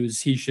the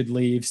news, he should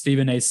leave,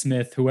 Stephen A.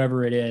 Smith,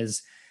 whoever it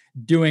is,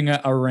 doing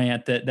a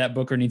rant that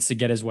Booker needs to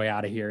get his way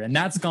out of here. And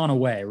that's gone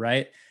away,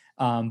 right?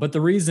 But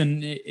the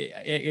reason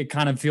it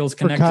kind of feels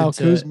connected for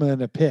Kuzma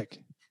and a pick.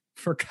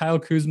 For Kyle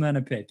Kuzma and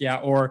a pick, yeah.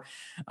 Or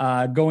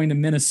going to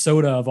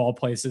Minnesota, of all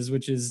places,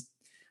 which is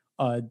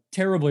a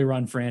terribly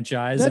run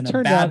franchise. That and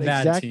turned a bad,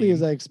 out exactly team.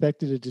 as I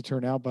expected it to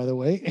turn out, by the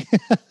way.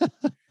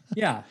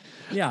 Yeah,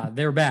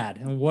 they're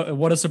bad.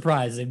 What a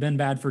surprise. They've been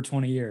bad for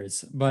 20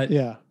 years. But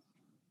yeah.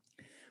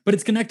 But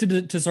it's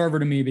connected to Sarver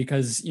to me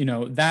because,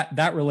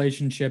 that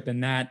relationship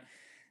and that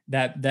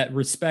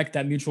respect,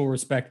 that mutual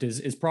respect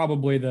is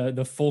probably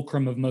the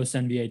fulcrum of most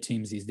NBA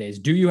teams these days.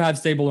 Do you have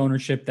stable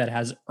ownership that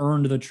has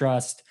earned the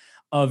trust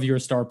of your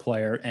star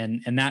player?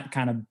 And that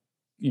kind of,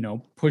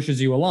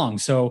 pushes you along.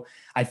 So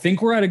I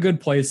think we're at a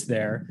good place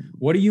there.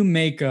 What do you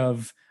make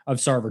of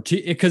Sarver?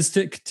 Because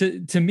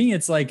to me,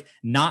 it's like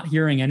not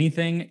hearing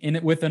anything in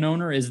it with an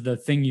owner is the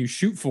thing you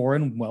shoot for.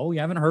 And well, we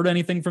haven't heard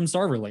anything from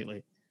Sarver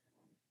lately.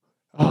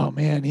 Oh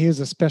man, he is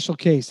a special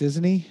case,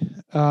 isn't he?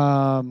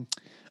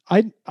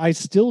 I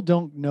still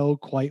don't know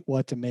quite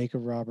what to make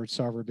of Robert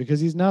Sarver because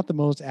he's not the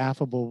most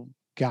affable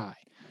guy,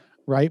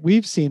 right?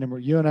 We've seen him,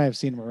 you and I have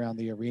seen him around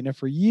the arena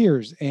for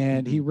years,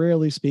 and he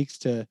rarely speaks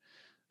to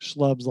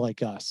schlubs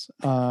like us.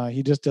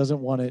 He just doesn't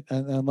want it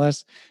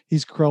unless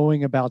he's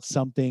crowing about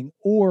something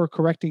or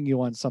correcting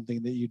you on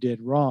something that you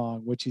did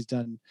wrong, which he's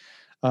done,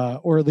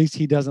 or at least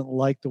he doesn't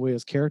like the way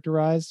it's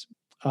characterized.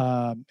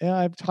 And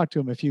I've talked to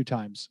him a few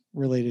times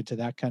related to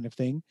that kind of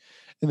thing.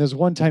 And there's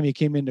one time he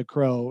came into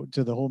Crow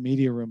to the whole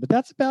media room, but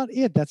that's about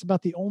it. That's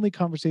about the only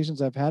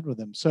conversations I've had with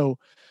him. So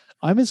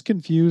I'm as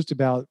confused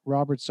about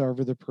Robert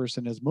Sarver, the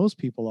person, as most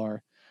people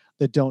are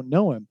that don't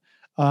know him.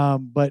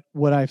 But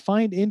what I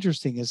find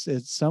interesting is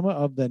some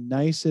of the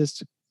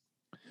nicest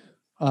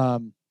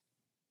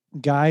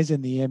guys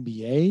in the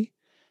NBA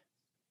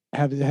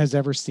has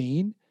ever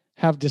seen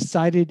have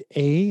decided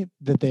A,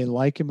 that they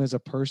like him as a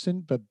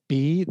person, but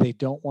B, they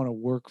don't want to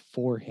work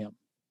for him.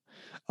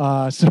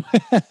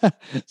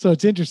 So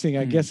it's interesting.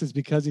 I guess it's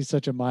because he's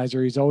such a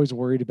miser. He's always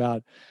worried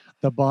about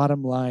the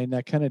bottom line.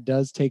 That kind of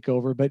does take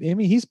over. But I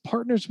mean, he's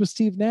partners with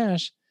Steve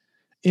Nash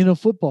in a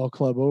football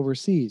club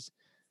overseas,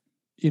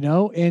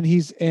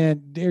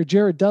 and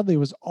Jared Dudley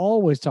was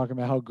always talking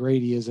about how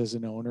great he is as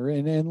an owner,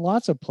 and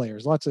lots of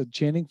players, lots of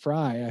Channing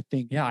Frye, I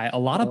think. Yeah, a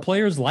lot of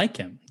players like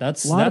him.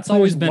 That's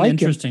always been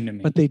interesting to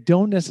me. But they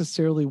don't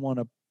necessarily want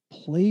to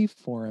play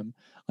for him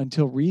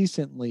until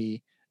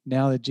recently,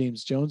 now that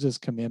James Jones has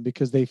come in,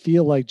 because they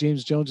feel like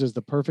James Jones is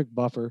the perfect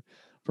buffer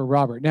for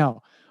Robert.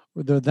 Now,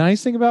 the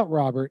nice thing about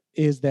Robert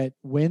is that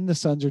when the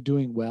Suns are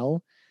doing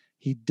well,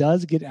 he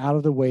does get out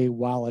of the way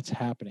while it's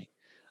happening.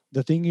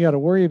 The thing you got to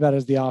worry about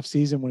is the off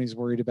season when he's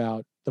worried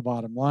about the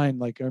bottom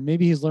line, or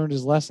maybe he's learned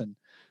his lesson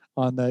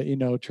on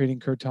the, trading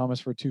Kurt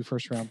Thomas for 2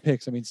 first-round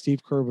picks. I mean,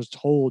 Steve Kerr was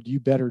told, you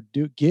better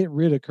get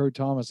rid of Kurt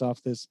Thomas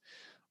off this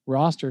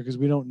roster because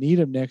we don't need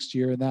him next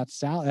year and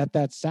at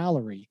that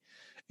salary.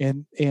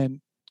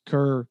 and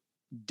Kerr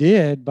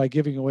did by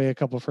giving away a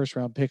couple of first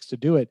round picks to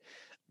do it.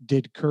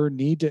 Did Kerr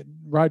did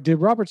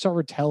Robert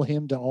Sarver tell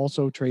him to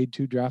also trade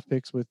 2 draft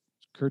picks with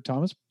Kurt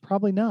Thomas?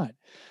 Probably not.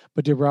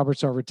 But did Robert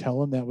Sarver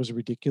tell him that was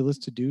ridiculous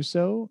to do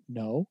so?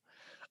 No.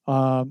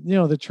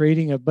 The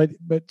trading of, but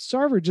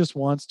Sarver just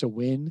wants to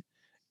win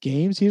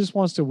games. He just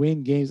wants to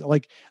win games.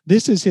 Like,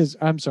 this is his,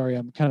 I'm sorry,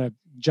 I'm kind of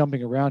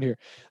jumping around here.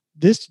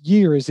 This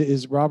year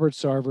is Robert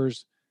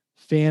Sarver's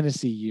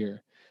fantasy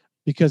year,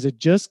 because it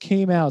just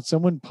came out.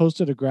 Someone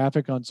posted a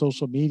graphic on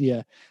social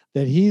media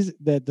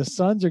that the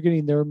Suns are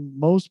getting their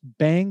most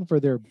bang for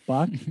their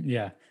buck.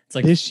 Yeah. It's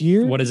like this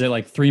year. What is it,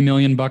 like $3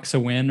 million a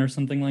win or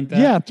something like that?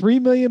 Yeah,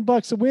 $3 million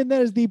a win.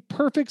 That is the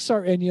perfect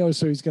start. And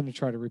so he's going to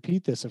try to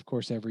repeat this, of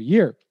course, every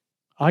year.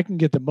 I can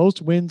get the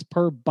most wins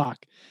per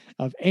buck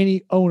of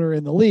any owner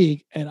in the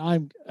league,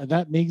 and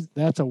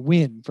that's a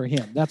win for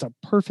him. That's a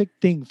perfect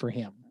thing for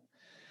him.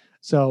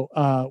 So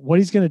what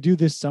he's going to do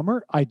this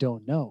summer, I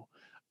don't know.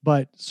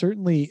 But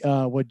certainly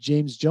what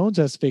James Jones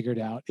has figured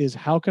out is,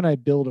 how can I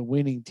build a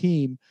winning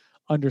team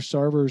under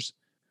Sarver's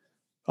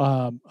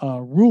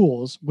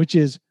rules, which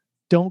is,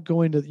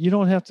 you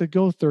don't have to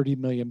go $30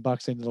 million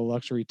into the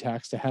luxury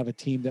tax to have a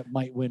team that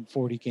might win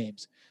 40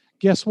 games.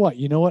 Guess what?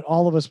 You know what?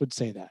 All of us would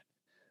say that.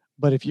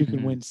 But if you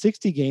can win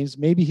 60 games,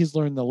 maybe he's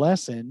learned the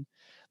lesson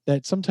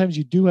that sometimes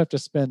you do have to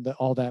spend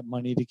all that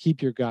money to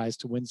keep your guys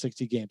to win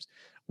 60 games.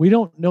 We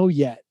don't know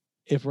yet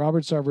if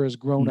Robert Sarver has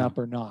grown up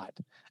or not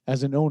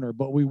as an owner,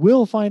 but we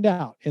will find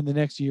out in the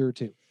next year or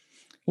two.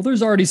 Well,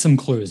 there's already some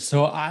clues.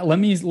 So let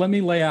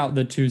me lay out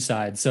the two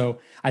sides. So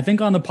I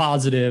think on the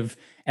positive,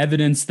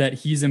 evidence that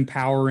he's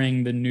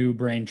empowering the new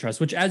brain trust,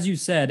 which, as you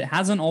said,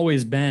 hasn't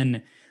always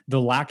been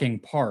the lacking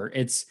part.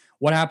 It's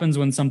what happens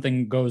when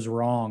something goes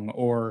wrong,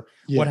 or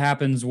what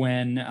happens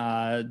when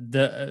a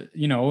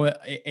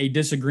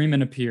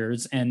disagreement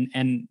appears.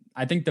 And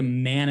I think the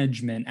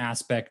management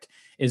aspect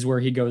is where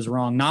he goes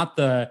wrong, not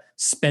the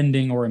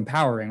spending or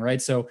empowering,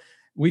 right? So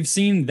we've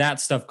seen that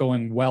stuff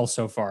going well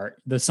so far.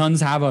 The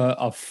Suns have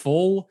a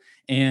full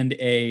and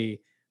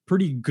a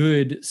pretty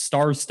good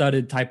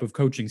star-studded type of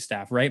coaching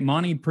staff, right?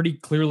 Monty pretty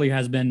clearly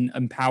has been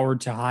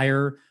empowered to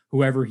hire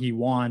whoever he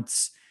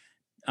wants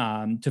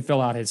to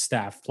fill out his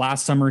staff.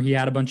 Last summer, he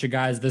had a bunch of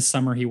guys. This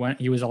summer, he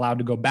was allowed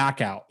to go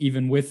back out,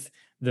 even with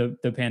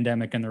the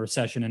pandemic and the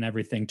recession and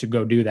everything, to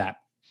go do that.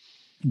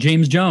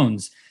 James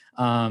Jones,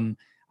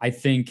 I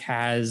think,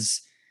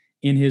 has,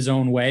 in his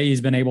own way,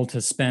 he's been able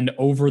to spend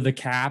over the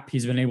cap.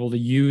 He's been able to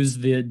use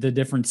the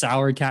different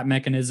salary cap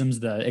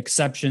mechanisms, the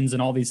exceptions,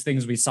 and all these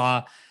things we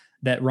saw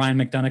that Ryan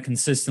McDonough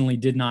consistently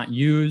did not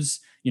use.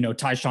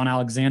 Tyshawn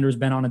Alexander's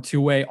been on a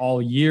 2-way all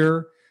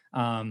year.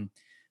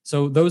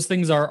 So those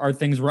things are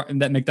things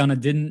that McDonough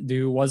didn't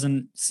do,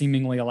 wasn't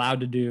seemingly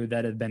allowed to do,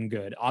 that have been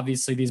good.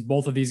 Obviously,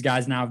 both of these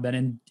guys now have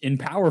been in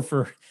power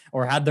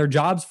or had their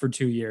jobs for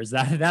 2 years.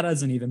 That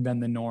hasn't even been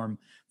the norm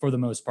for the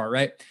most part,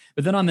 right?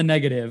 But then on the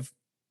negative,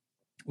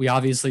 we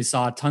obviously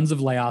saw tons of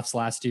layoffs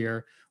last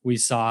year. We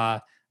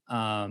saw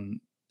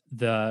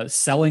the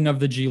selling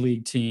of the G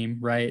League team,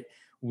 right?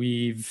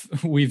 We've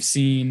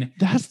seen,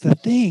 that's the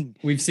thing.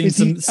 We've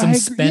seen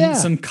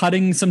some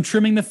cutting, some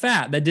trimming the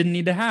fat that didn't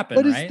need to happen.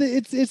 But right?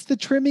 it's the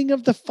trimming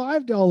of the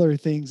 $5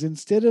 things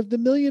instead of the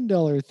 $1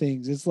 million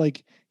things. It's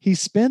like he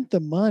spent the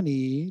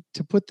money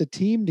to put the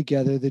team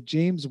together that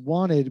James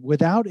wanted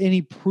without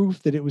any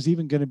proof that it was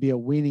even going to be a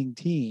winning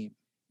team,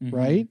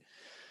 right?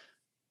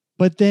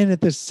 But then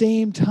at the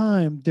same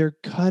time, they're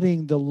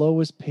cutting the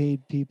lowest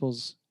paid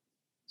people's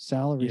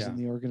salaries in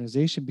the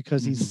organization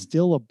because he's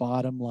still a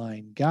bottom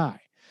line guy.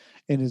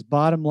 And his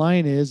bottom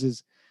line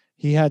is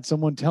he had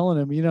someone telling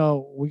him,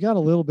 we got a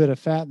little bit of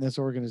fat in this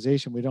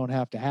organization we don't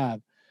have to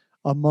have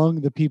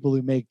among the people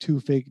who make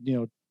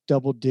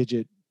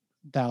double-digit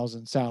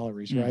thousand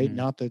salaries, right?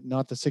 Not the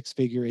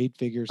 6-figure,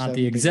 8-figure, not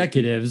the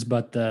executives,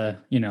 but the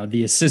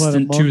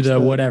assistant to the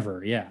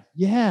whatever. Yeah.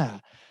 Yeah.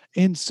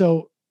 And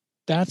so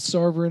that's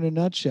Sarver in a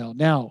nutshell.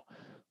 Now,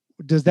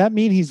 does that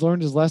mean he's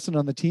learned his lesson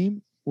on the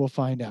team? We'll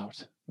find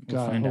out.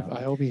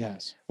 I hope he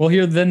has. Well,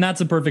 then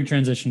that's a perfect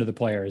transition to the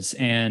players.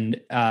 And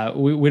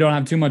we don't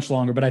have too much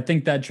longer, but I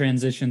think that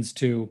transitions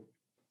to,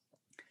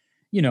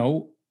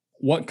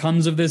 what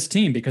comes of this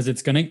team, because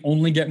it's going to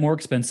only get more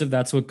expensive.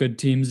 That's what good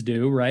teams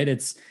do, right?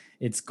 It's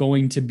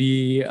going to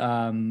be,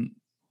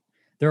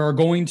 there are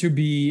going to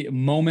be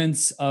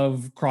moments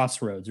of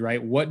crossroads,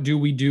 right? What do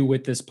we do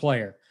with this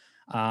player?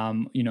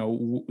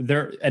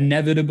 There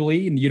inevitably,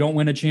 you don't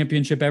win a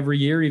championship every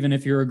year, even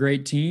if you're a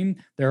great team.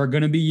 There are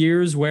going to be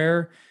years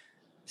where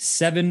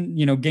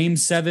game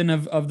 7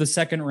 of the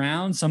second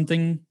round,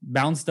 something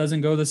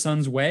doesn't go the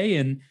Suns' way.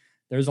 And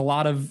there's a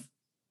lot of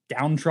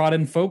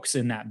downtrodden folks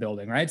in that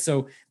building, right?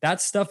 So that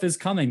stuff is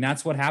coming.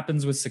 That's what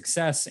happens with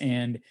success.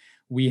 And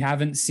we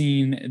haven't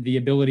seen the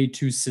ability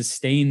to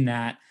sustain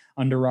that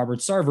under Robert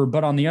Sarver.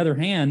 But on the other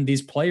hand,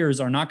 these players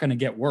are not going to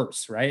get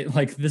worse, right?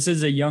 Like, this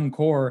is a young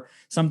core,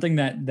 something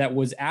that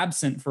was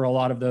absent for a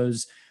lot of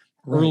those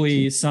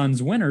early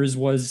Suns winners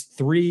was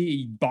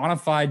 3 bona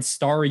fide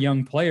star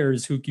young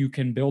players who you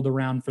can build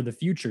around for the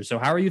future. So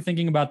how are you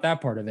thinking about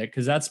that part of it?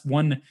 Because it's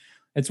one,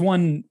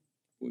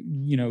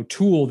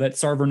 tool that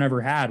Sarver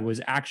never had,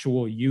 was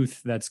actual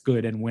youth that's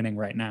good and winning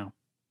right now.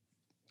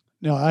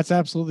 No, that's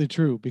absolutely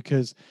true,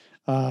 because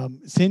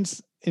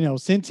since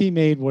he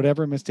made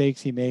whatever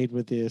mistakes he made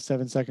with the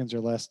 7 seconds or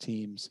less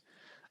teams,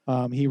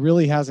 he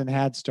really hasn't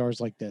had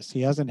stars like this.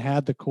 He hasn't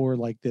had the core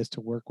like this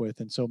to work with.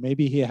 And so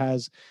maybe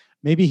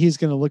he's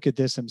going to look at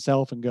this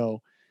himself and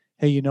go,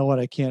 hey, you know what?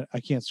 I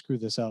can't screw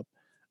this up.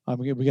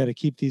 We got to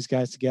keep these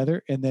guys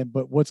together. And then,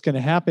 but what's going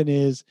to happen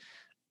is,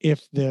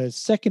 if the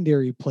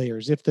secondary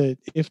players, if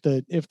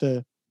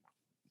the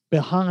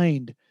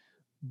behind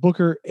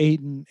Booker,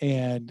 Ayton,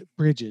 and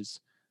Bridges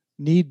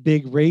need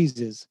big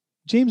raises,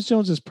 James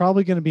Jones is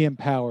probably going to be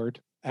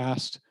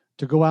asked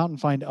to go out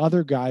and find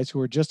other guys who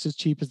are just as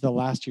cheap as the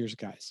last year's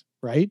guys,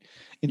 right?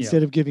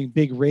 Instead of giving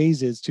big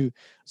raises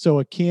so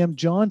a Cam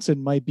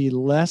Johnson might be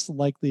less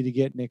likely to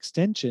get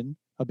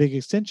a big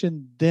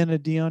extension than a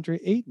DeAndre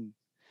Ayton.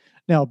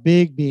 Now,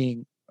 big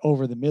being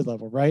over the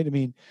mid-level, right? I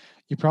mean,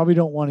 you probably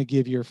don't want to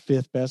give your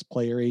 5th best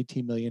player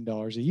 $18 million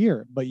a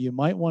year, but you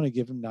might want to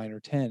give him 9 or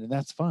 10, and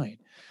that's fine.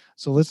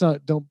 So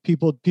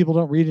people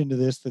don't read into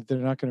this that they're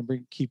not going to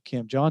keep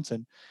Cam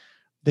Johnson.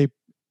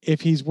 If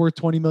he's worth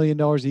 $20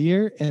 million a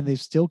year and they've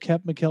still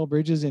kept Mikal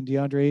Bridges and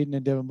DeAndre Ayton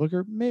and Devin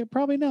Booker,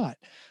 probably not.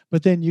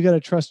 But then you got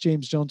to trust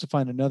James Jones to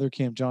find another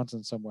Cam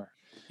Johnson somewhere.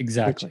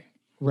 Exactly.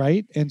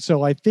 Right. And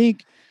so I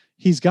think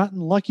he's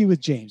gotten lucky with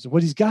James.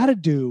 What he's got to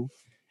do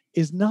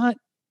is not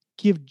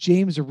give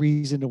James a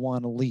reason to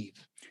want to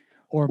leave,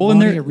 or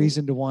Monty a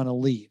reason to want to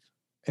leave.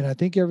 And I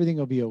think everything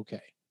will be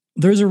okay.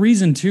 There's a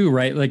reason too,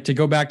 right? Like, to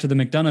go back to the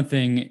McDonough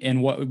thing,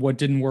 and what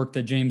didn't work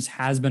that James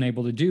has been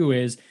able to do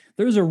is,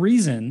 there's a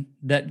reason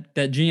that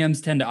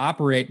GMs tend to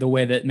operate the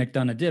way that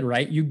McDonough did,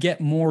 right? You get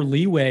more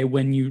leeway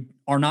when you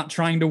are not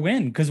trying to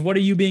win, because what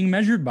are you being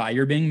measured by?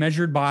 You're being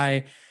measured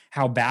by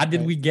how bad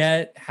did we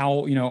get?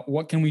 How,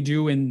 what can we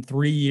do in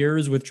 3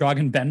 years with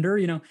Dragan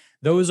Bender?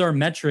 Those are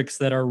metrics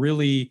that are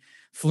really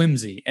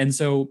flimsy. And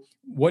so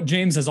what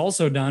James has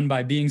also done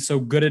by being so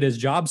good at his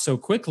job so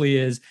quickly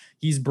is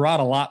he's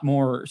brought a lot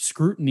more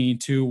scrutiny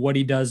to what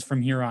he does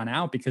from here on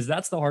out, because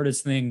that's the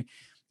hardest thing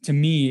to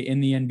me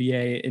in the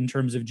NBA in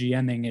terms of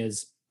GMing,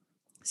 is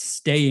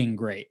staying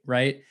great,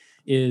 right?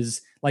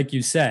 Is, like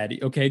you said,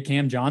 okay,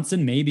 Cam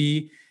Johnson,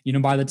 maybe,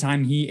 by the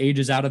time he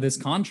ages out of this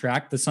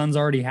contract, the Suns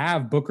already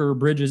have Booker,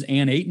 Bridges,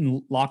 and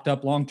Ayton locked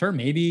up long-term.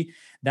 Maybe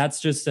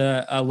that's just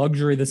a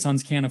luxury the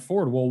Suns can't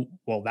afford.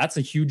 Well, that's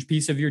a huge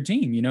piece of your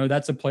team.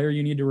 That's a player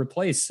you need to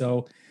replace.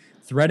 So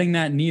threading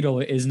that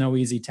needle is no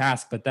easy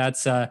task, but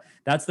that's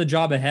the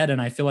job ahead.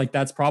 And I feel like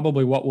that's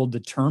probably what will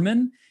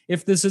determine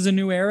if this is a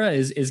new era,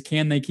 is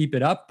can they keep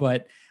it up?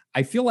 But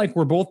I feel like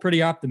we're both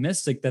pretty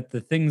optimistic that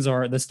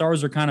the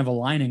stars are kind of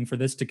aligning for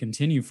this to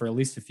continue for at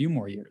least a few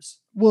more years.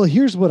 Well,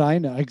 here's what I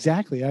know.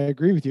 Exactly. I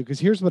agree with you, because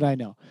here's what I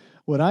know.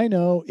 What I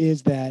know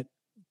is that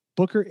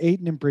Booker,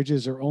 Ayton, and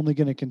Bridges are only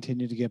going to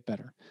continue to get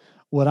better.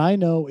 What I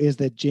know is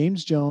that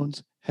James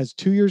Jones has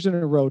 2 years in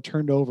a row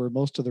turned over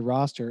most of the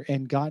roster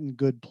and gotten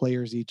good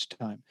players each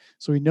time.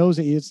 So he knows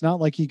that it's not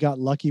like he got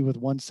lucky with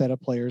one set of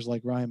players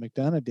like Ryan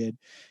McDonough did.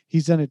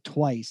 He's done it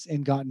twice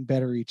and gotten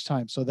better each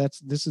time. So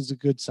this is a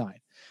good sign.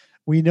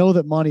 We know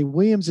that Monty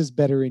Williams is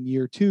better in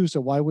year 2. So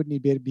why wouldn't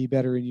he be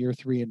better in year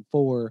 3 and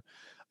 4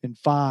 and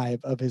 5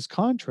 of his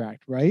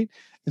contract? Right.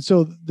 And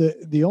so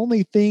the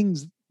only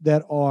things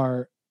that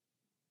we're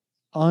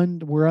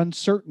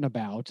uncertain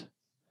about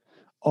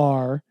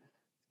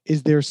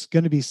is there's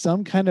going to be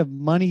some kind of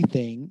money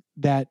thing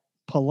that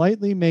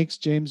politely makes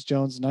James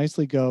Jones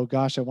nicely go,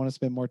 gosh, I want to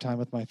spend more time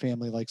with my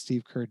family like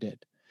Steve Kerr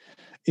did.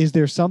 Is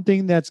there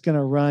something that's going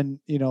to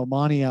run,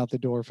 Monty out the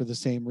door for the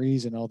same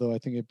reason? Although I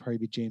think it'd probably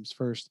be James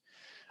first,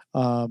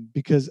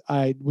 because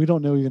we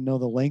don't even know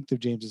the length of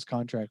James's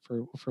contract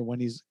for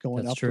when he's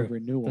going up for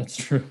renewal. That's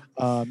true.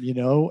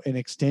 An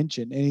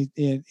extension,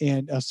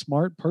 and a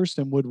smart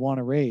person would want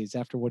to raise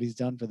after what he's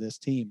done for this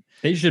team.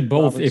 They should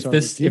both. If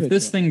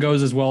this thing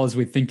goes as well as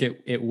we think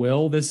it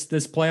will, this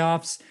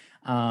playoffs,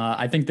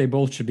 I think they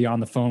both should be on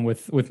the phone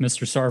with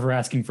Mr. Sarver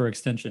asking for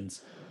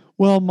extensions.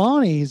 Well,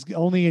 Monty's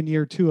only in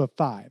year 2 of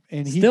 5,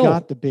 and he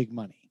got the big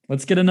money.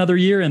 Let's get another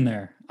year in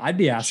there. I'd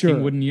be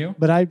asking, wouldn't you?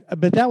 But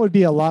that would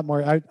be a lot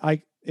more.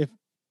 I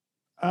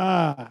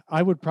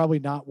would probably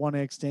not want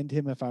to extend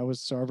him if I was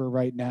Sarver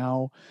right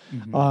now.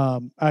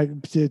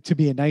 Mm-hmm. To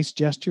be a nice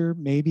gesture,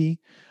 maybe.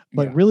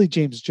 But really,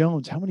 James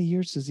Jones, how many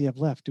years does he have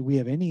left? Do we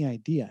have any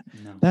idea?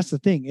 No. That's the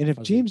thing. And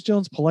if James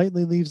Jones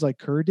politely leaves like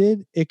Kerr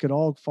did, it could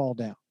all fall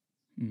down.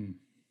 Mm.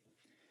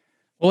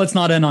 Well, let's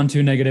not end on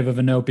too negative of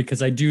a note,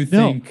 because I do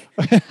think,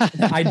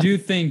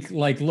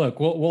 look,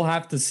 we'll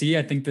have to see.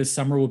 I think this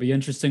summer will be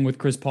interesting with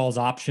Chris Paul's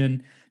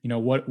option.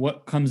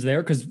 What comes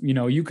there, because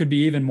you could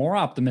be even more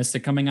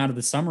optimistic coming out of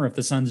the summer if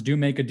the Suns do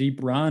make a deep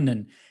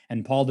run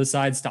and Paul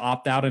decides to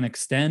opt out and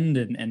extend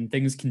and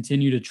things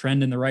continue to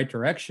trend in the right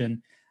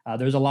direction.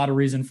 There's a lot of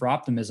reason for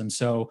optimism.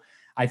 So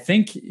I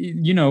think,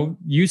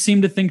 you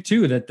seem to think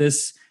too that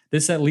this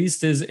at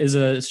least is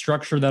a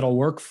structure that'll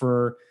work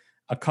for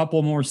a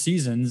couple more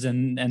seasons,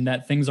 and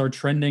that things are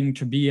trending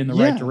to be in the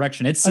right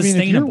direction. It's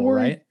sustainable,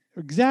 right?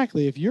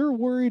 Exactly. If you're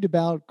worried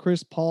about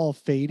Chris Paul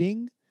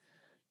fading,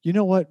 you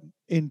know what?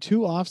 In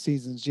 2 off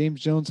seasons, James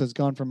Jones has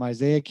gone from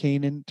Isaiah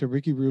Canaan to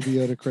Ricky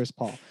Rubio to Chris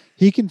Paul.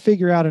 He can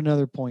figure out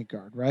another point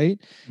guard, right?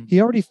 Mm-hmm. He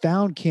already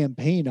found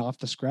Campaign off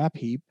the scrap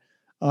heap,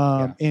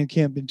 and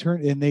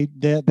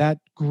that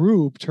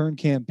group turned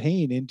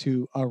Campaign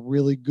into a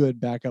really good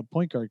backup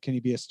point guard. Can he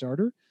be a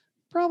starter?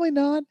 Probably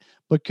not,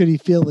 but could he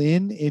fill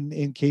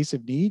in case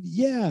of need?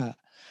 Yeah.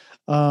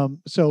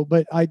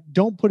 But I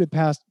don't put it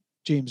past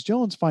James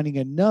Jones finding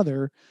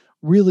another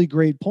really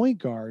great point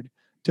guard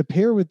to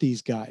pair with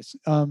these guys.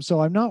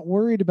 So I'm not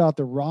worried about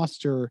the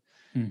roster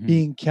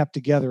being kept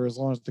together as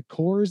long as the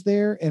core is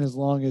there and as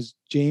long as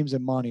James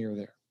and Monty are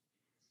there.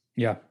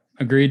 Yeah,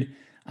 agreed.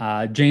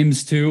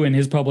 James, too, in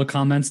his public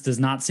comments, does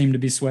not seem to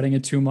be sweating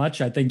it too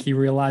much. I think he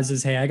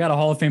realizes, hey, I got a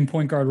Hall of Fame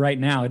point guard right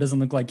now. It doesn't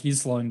look like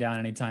he's slowing down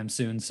anytime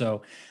soon,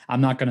 so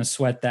I'm not going to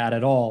sweat that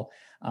at all.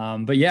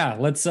 But yeah,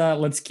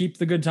 let's keep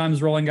the good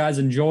times rolling, guys.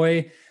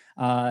 Enjoy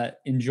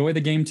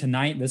the game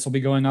tonight. This will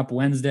be going up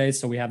Wednesday,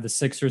 so we have the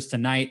Sixers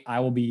tonight. I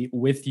will be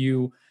with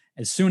you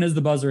as soon as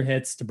the buzzer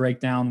hits to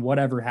break down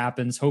whatever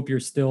happens. Hope you're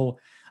still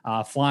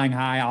flying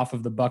high off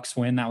of the Bucks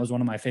win. That was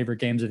one of my favorite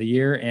games of the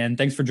year. And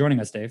thanks for joining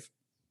us, Dave.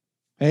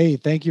 Hey,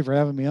 thank you for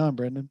having me on,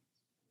 Brendan.